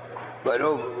wrong. But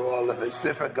overall, if it's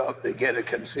difficult to get a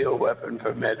concealed weapon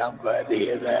permit, I'm glad to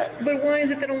hear that. But why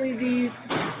is it that only the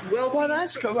wealthy? Well,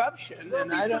 that's corruption,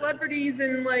 and I don't. Celebrities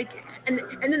and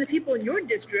then the people in your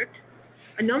district,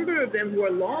 a number of them who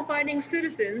are law-abiding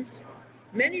citizens,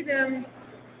 many of them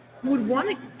would want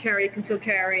to carry a concealed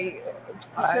carry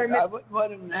permit. I wouldn't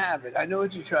want them to have it. I know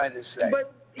what you're trying to say.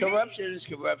 But corruption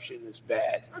is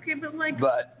bad. Okay, but let's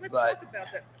talk about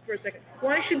that for a second.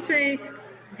 Why should, say,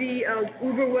 the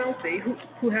uber wealthy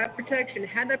who have protection,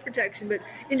 had that protection, but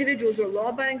individuals who are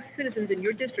law-abiding citizens in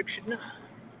your district should not?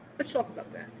 Let's talk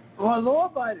about that. Well,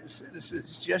 law-abiding citizens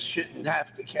just shouldn't have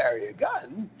to carry a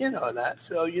gun. You know that,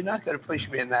 so you're not going to push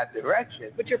me in that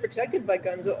direction. But you're protected by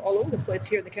guns all over the place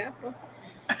here in the Capitol.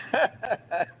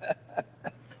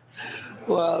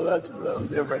 Well, that's a little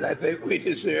different. I think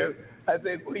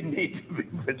we need to be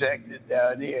protected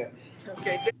down here.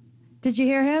 Okay. Did you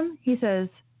hear him? He says,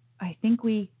 I think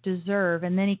we deserve,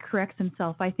 and then he corrects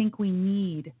himself, I think we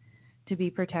need to be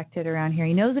protected around here.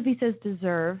 He knows if he says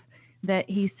deserve, that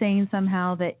he's saying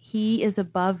somehow that he is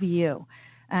above you.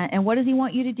 And what does he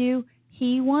want you to do?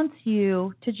 He wants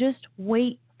you to just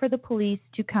wait for the police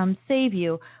to come save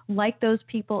you, like those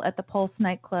people at the Pulse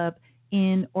nightclub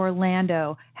in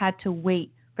Orlando had to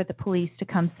wait for the police to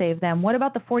come save them? What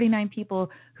about the 49 people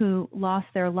who lost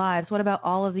their lives? What about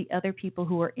all of the other people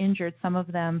who were injured, some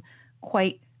of them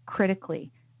quite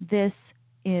critically? This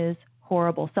is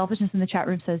horrible. Selfishness in the chat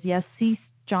room says, yes, see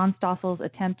John Stossel's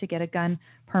attempt to get a gun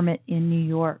permit in New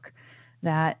York.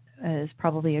 That is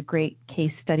probably a great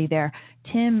case study there.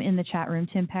 Tim in the chat room,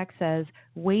 Tim Peck says,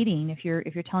 waiting. If you're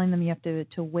telling them you have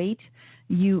to wait,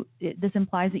 this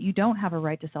implies that you don't have a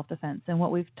right to self-defense. And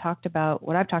what I've talked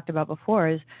about before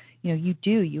is,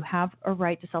 you have a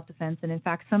right to self-defense. And in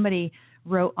fact, somebody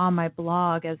wrote on my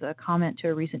blog as a comment to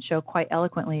a recent show quite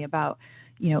eloquently about,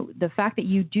 the fact that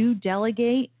you do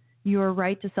delegate your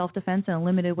right to self-defense in a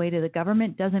limited way to the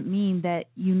government doesn't mean that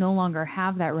you no longer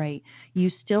have that right.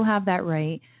 You still have that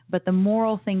right, but the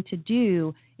moral thing to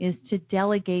do is to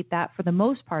delegate that for the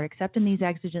most part, except in these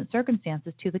exigent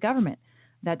circumstances, to the government.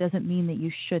 That doesn't mean that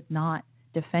you should not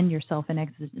defend yourself in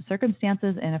exigent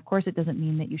circumstances, and of course it doesn't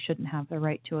mean that you shouldn't have the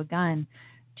right to a gun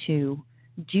to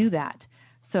do that.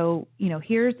 So,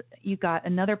 here's, you've got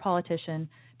another politician,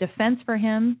 defense for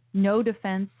him, no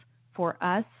defense for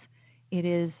us. It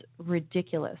is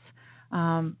ridiculous.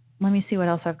 Let me see what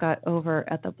else I've got over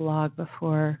at the blog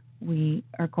before we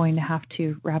are going to have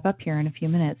to wrap up here in a few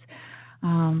minutes.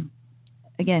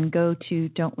 Again, go to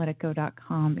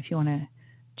don'tletitgo.com if you want to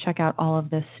check out all of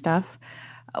this stuff.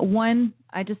 One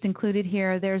I just included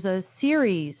here, there's a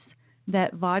series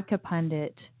that Vodka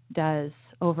Pundit does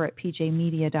over at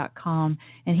pjmedia.com,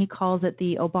 and he calls it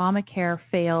the Obamacare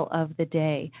Fail of the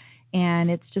Day.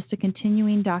 And it's just a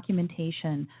continuing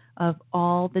documentation of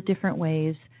all the different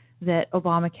ways that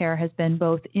Obamacare has been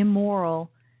both immoral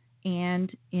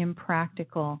and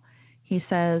impractical. He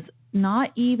says,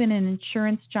 not even an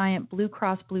insurance giant Blue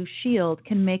Cross Blue Shield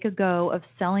can make a go of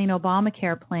selling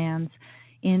Obamacare plans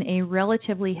in a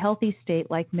relatively healthy state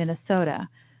like Minnesota.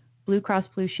 Blue Cross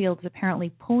Blue Shield is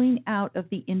apparently pulling out of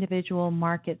the individual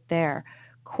market there.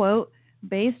 Quote,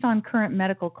 based on current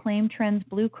medical claim trends,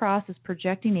 Blue Cross is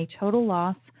projecting a total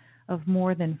loss of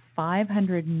more than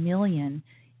 $500 million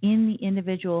in the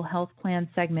individual health plan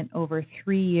segment over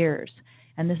 3 years.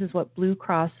 And this is what Blue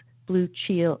Cross Blue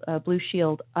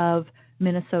Shield of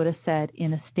Minnesota said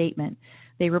in a statement.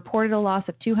 They reported a loss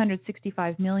of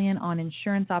 $265 million on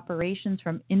insurance operations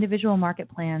from individual market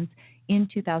plans in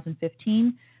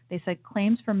 2015. They said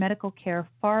claims for medical care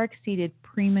far exceeded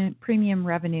premium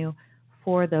revenue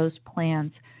for those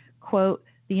plans. Quote,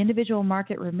 the individual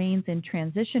market remains in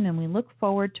transition, and we look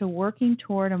forward to working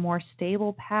toward a more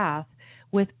stable path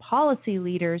with policy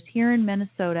leaders here in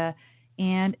Minnesota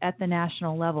and at the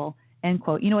national level, end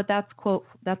quote. You know what that's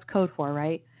code for,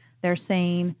 right? They're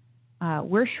saying,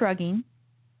 we're shrugging.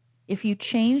 If you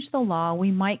change the law,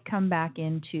 we might come back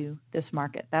into this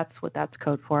market. That's what that's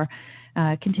code for.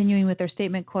 Continuing with their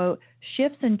statement, quote,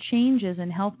 shifts and changes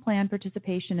in health plan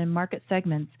participation in market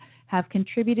segments have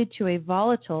contributed to a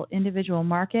volatile individual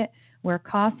market where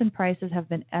costs and prices have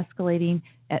been escalating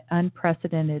at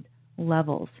unprecedented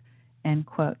levels, end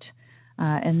quote.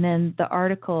 And then the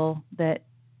article that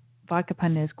Vodka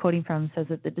Pundit is quoting from says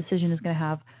that the decision is going to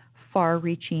have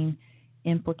far-reaching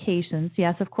implications.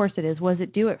 Yes, of course it is. What does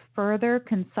it do? It further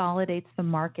consolidates the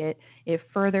market. It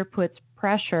further puts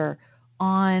pressure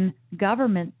on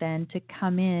government then to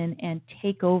come in and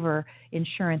take over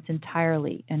insurance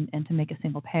entirely and to make a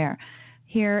single payer.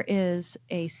 Here is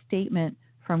a statement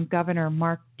from Governor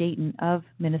Mark Dayton of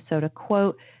Minnesota.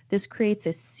 Quote, this creates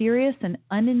a serious and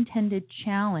unintended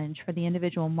challenge for the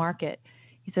individual market.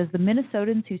 He says the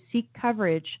Minnesotans who seek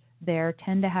coverage there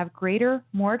tend to have greater,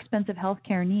 more expensive health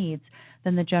care needs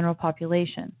than the general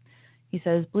population. He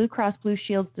says Blue Cross Blue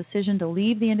Shield's decision to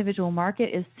leave the individual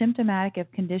market is symptomatic of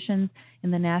conditions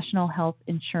in the national health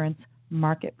insurance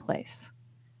marketplace,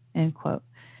 end quote.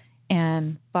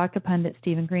 And Vodka Pundit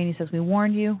Stephen Green, he says, we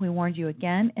warned you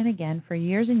again and again for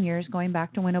years and years, going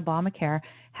back to when Obamacare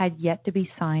had yet to be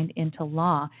signed into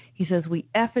law. He says, we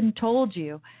effing told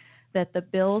you that the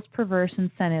bill's perverse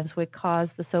incentives would cause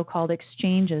the so-called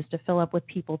exchanges to fill up with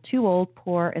people too old,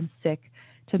 poor, and sick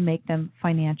to make them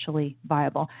financially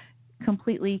viable.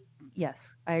 Completely, yes,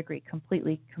 I agree,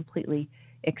 completely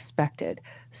expected.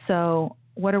 So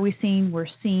what are we seeing? We're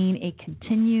seeing a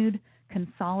continued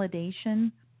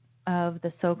consolidation of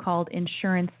the so-called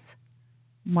insurance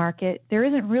market. There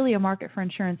isn't really a market for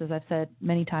insurance, as I've said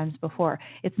many times before.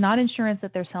 It's not insurance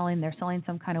that they're selling. They're selling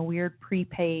some kind of weird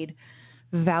prepaid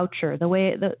voucher. The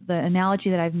way the analogy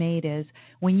that I've made is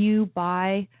when you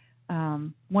buy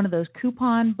one of those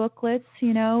coupon booklets,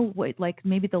 like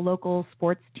maybe the local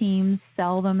sports teams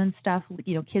sell them and stuff,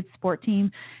 kids sport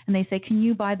team, and they say, can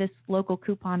you buy this local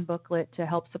coupon booklet to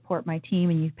help support my team,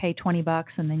 and you pay $20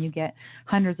 and then you get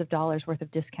hundreds of dollars worth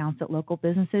of discounts at local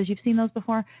businesses. You've seen those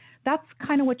before. That's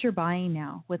kind of what you're buying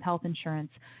now with health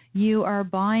insurance. You are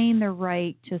buying the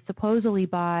right to supposedly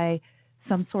buy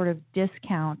some sort of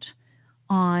discount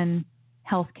on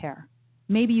health care.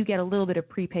 Maybe you get a little bit of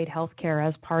prepaid health care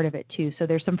as part of it too. So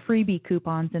there's some freebie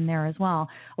coupons in there as well.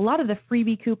 A lot of the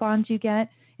freebie coupons you get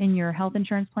in your health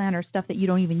insurance plan are stuff that you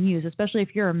don't even use, especially if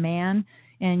you're a man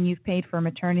and you've paid for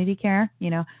maternity care.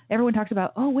 Everyone talks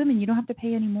about, women, you don't have to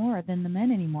pay any more than the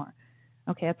men anymore.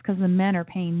 Okay, that's because the men are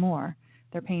paying more.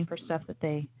 They're paying for stuff that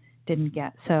they didn't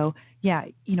get. So, yeah,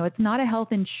 it's not a health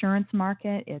insurance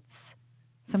market. It's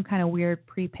some kind of weird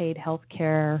prepaid health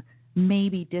care,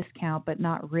 maybe discount, but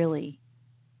not really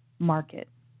market.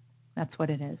 That's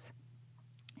what it is.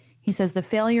 He says the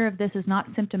failure of this is not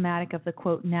symptomatic of the,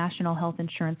 quote, national health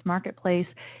insurance marketplace.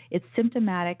 It's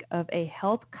symptomatic of a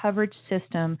health coverage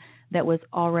system that was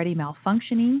already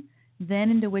malfunctioning,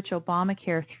 then into which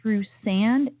Obamacare threw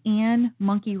sand and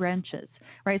monkey wrenches,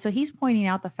 right? So he's pointing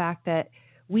out the fact that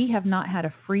we have not had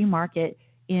a free market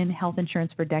in health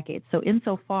insurance for decades. So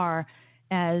insofar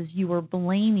as you were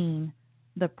blaming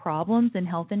the problems in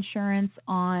health insurance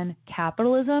on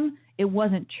capitalism, it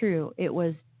wasn't true. It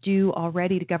was due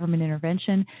already to government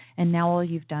intervention, and now all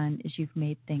you've done is you've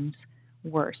made things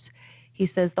worse. He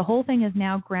says the whole thing is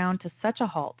now ground to such a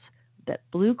halt that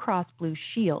Blue Cross Blue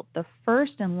Shield, the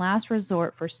first and last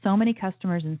resort for so many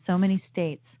customers in so many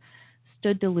states,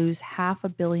 stood to lose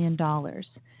 $500 million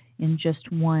in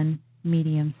just one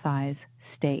medium-sized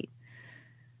state.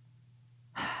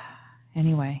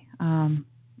 Anyway,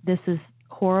 this is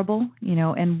horrible,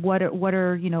 and what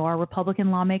are our Republican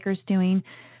lawmakers doing?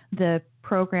 The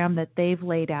program that they've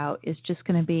laid out is just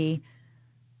going to be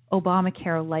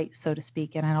Obamacare light, so to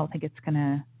speak, and I don't think it's going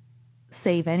to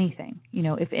save anything.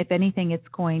 If anything, it's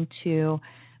going to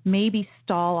maybe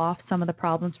stall off some of the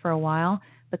problems for a while,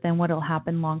 but then what will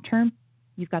happen long term?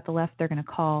 You've got the left, they're going to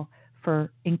call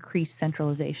for increased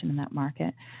centralization in that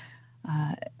market.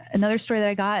 Another story that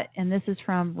I got, and this is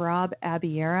from Rob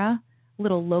Abiera,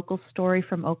 little local story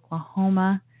from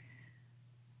Oklahoma.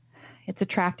 It's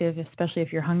attractive, especially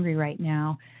if you're hungry right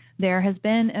now. There has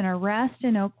been an arrest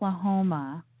in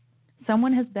Oklahoma.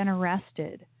 Someone has been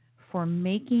arrested for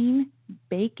making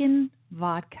bacon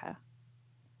vodka,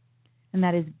 and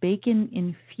that is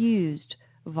bacon-infused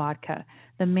vodka.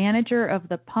 The manager of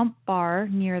the Pump Bar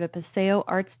near the Paseo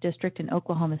Arts District in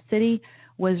Oklahoma City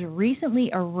was recently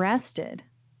arrested.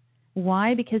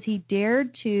 Why? Because he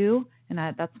dared to, and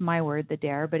that's my word, the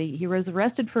dare, but he was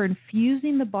arrested for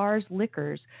infusing the bar's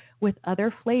liquors with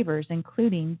other flavors,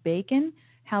 including bacon,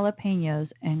 jalapenos,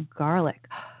 and garlic.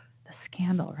 The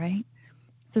scandal, right?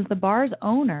 Says the bar's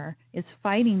owner is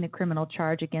fighting the criminal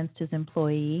charge against his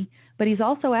employee, but he's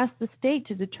also asked the state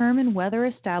to determine whether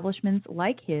establishments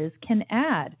like his can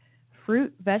add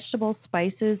fruit, vegetables,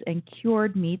 spices, and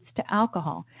cured meats to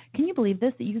alcohol. Can you believe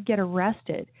this? That you could get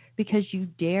arrested because you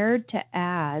dared to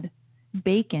add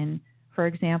bacon, for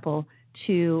example,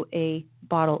 to a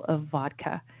bottle of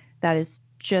vodka. That is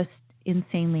just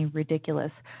insanely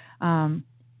ridiculous.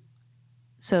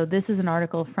 So this is an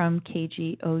article from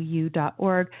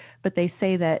kgou.org, but they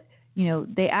say that,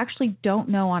 they actually don't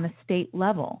know on a state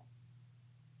level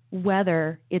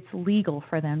whether it's legal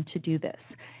for them to do this.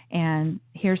 And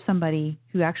here's somebody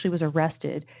who actually was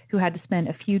arrested who had to spend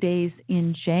a few days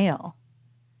in jail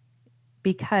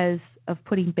because of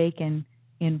putting bacon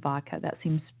in vodka. That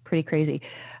seems pretty crazy.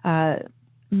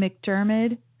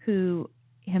 McDermott, who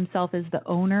himself is the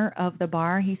owner of the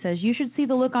bar, he says, you should see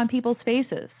the look on people's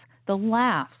faces, the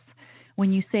laughs,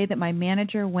 when you say that my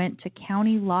manager went to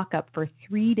county lockup for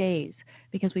 3 days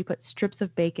because we put strips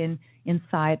of bacon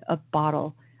inside a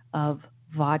bottle of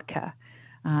vodka.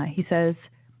 He says,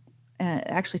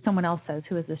 actually someone else says,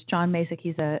 who is this? John Masick.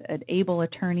 He's an able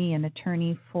attorney, an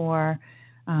attorney for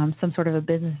some sort of a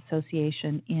business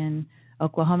association in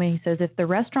Oklahoma. He says, if the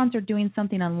restaurants are doing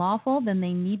something unlawful, then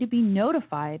they need to be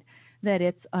notified that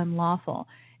it's unlawful.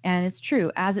 And it's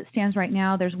true. As it stands right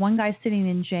now, there's one guy sitting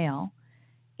in jail,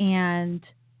 and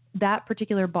that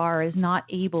particular bar is not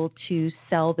able to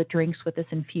sell the drinks with this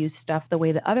infused stuff the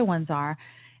way the other ones are.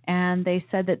 And they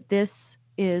said that this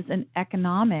is an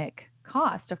economic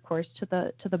cost, of course, to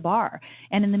the bar.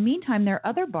 And in the meantime, there are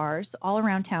other bars all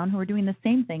around town who are doing the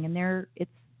same thing, and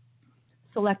it's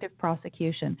selective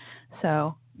prosecution.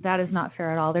 So that is not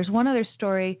fair at all. There's one other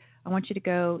story I want you to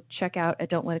go check out at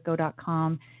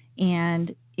don'tletitgo.com,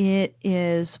 and It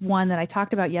is one that I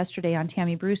talked about yesterday on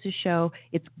Tammy Bruce's show.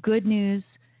 It's good news.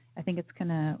 I think it's going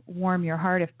to warm your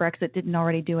heart if Brexit didn't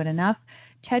already do it enough.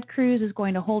 Ted Cruz is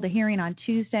going to hold a hearing on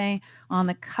Tuesday on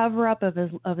the cover-up of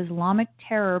Islamic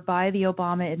terror by the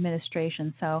Obama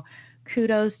administration. So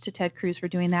kudos to Ted Cruz for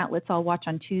doing that. Let's all watch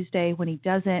on Tuesday when he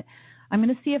does it. I'm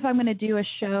going to see if I'm going to do a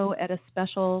show at a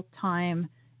special time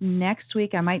next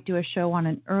week. I might do a show on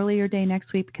an earlier day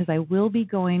next week because I will be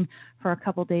going for a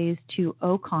couple days to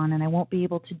Ocon, and I won't be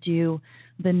able to do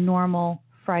the normal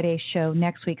Friday show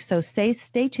next week. So stay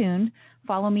tuned.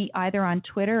 Follow me either on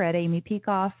Twitter at Amy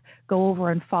Peikoff. Go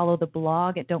over and follow the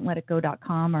blog at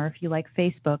don'tletitgo.com, or if you like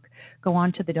Facebook, go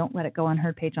on to the Don't Let It Go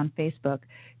Unheard page on Facebook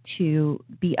to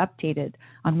be updated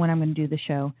on when I'm going to do the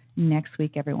show next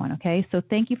week, everyone. Okay? So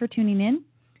thank you for tuning in,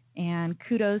 and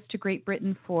kudos to Great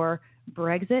Britain for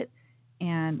Brexit,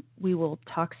 and we will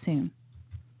talk soon.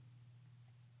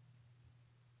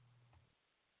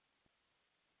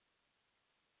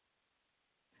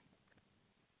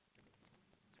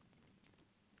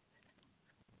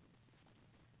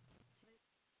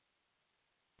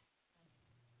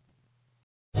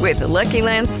 With the Lucky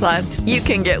Land Slots, you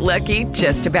can get lucky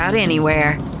just about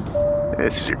anywhere.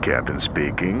 This is your captain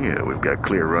speaking. We've got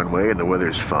clear runway and the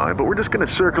weather's fine, but we're just going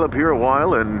to circle up here a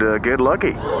while and get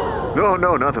lucky.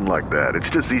 No, nothing like that. It's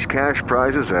just these cash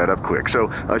prizes add up quick. So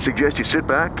I suggest you sit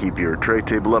back, keep your tray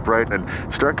table upright, and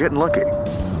start getting lucky.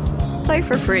 Play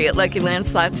for free at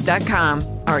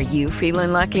LuckyLandSlots.com. Are you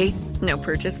feeling lucky? No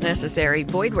purchase necessary.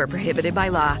 Void where prohibited by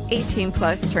law.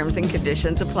 18+ terms and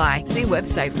conditions apply. See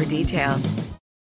website for details.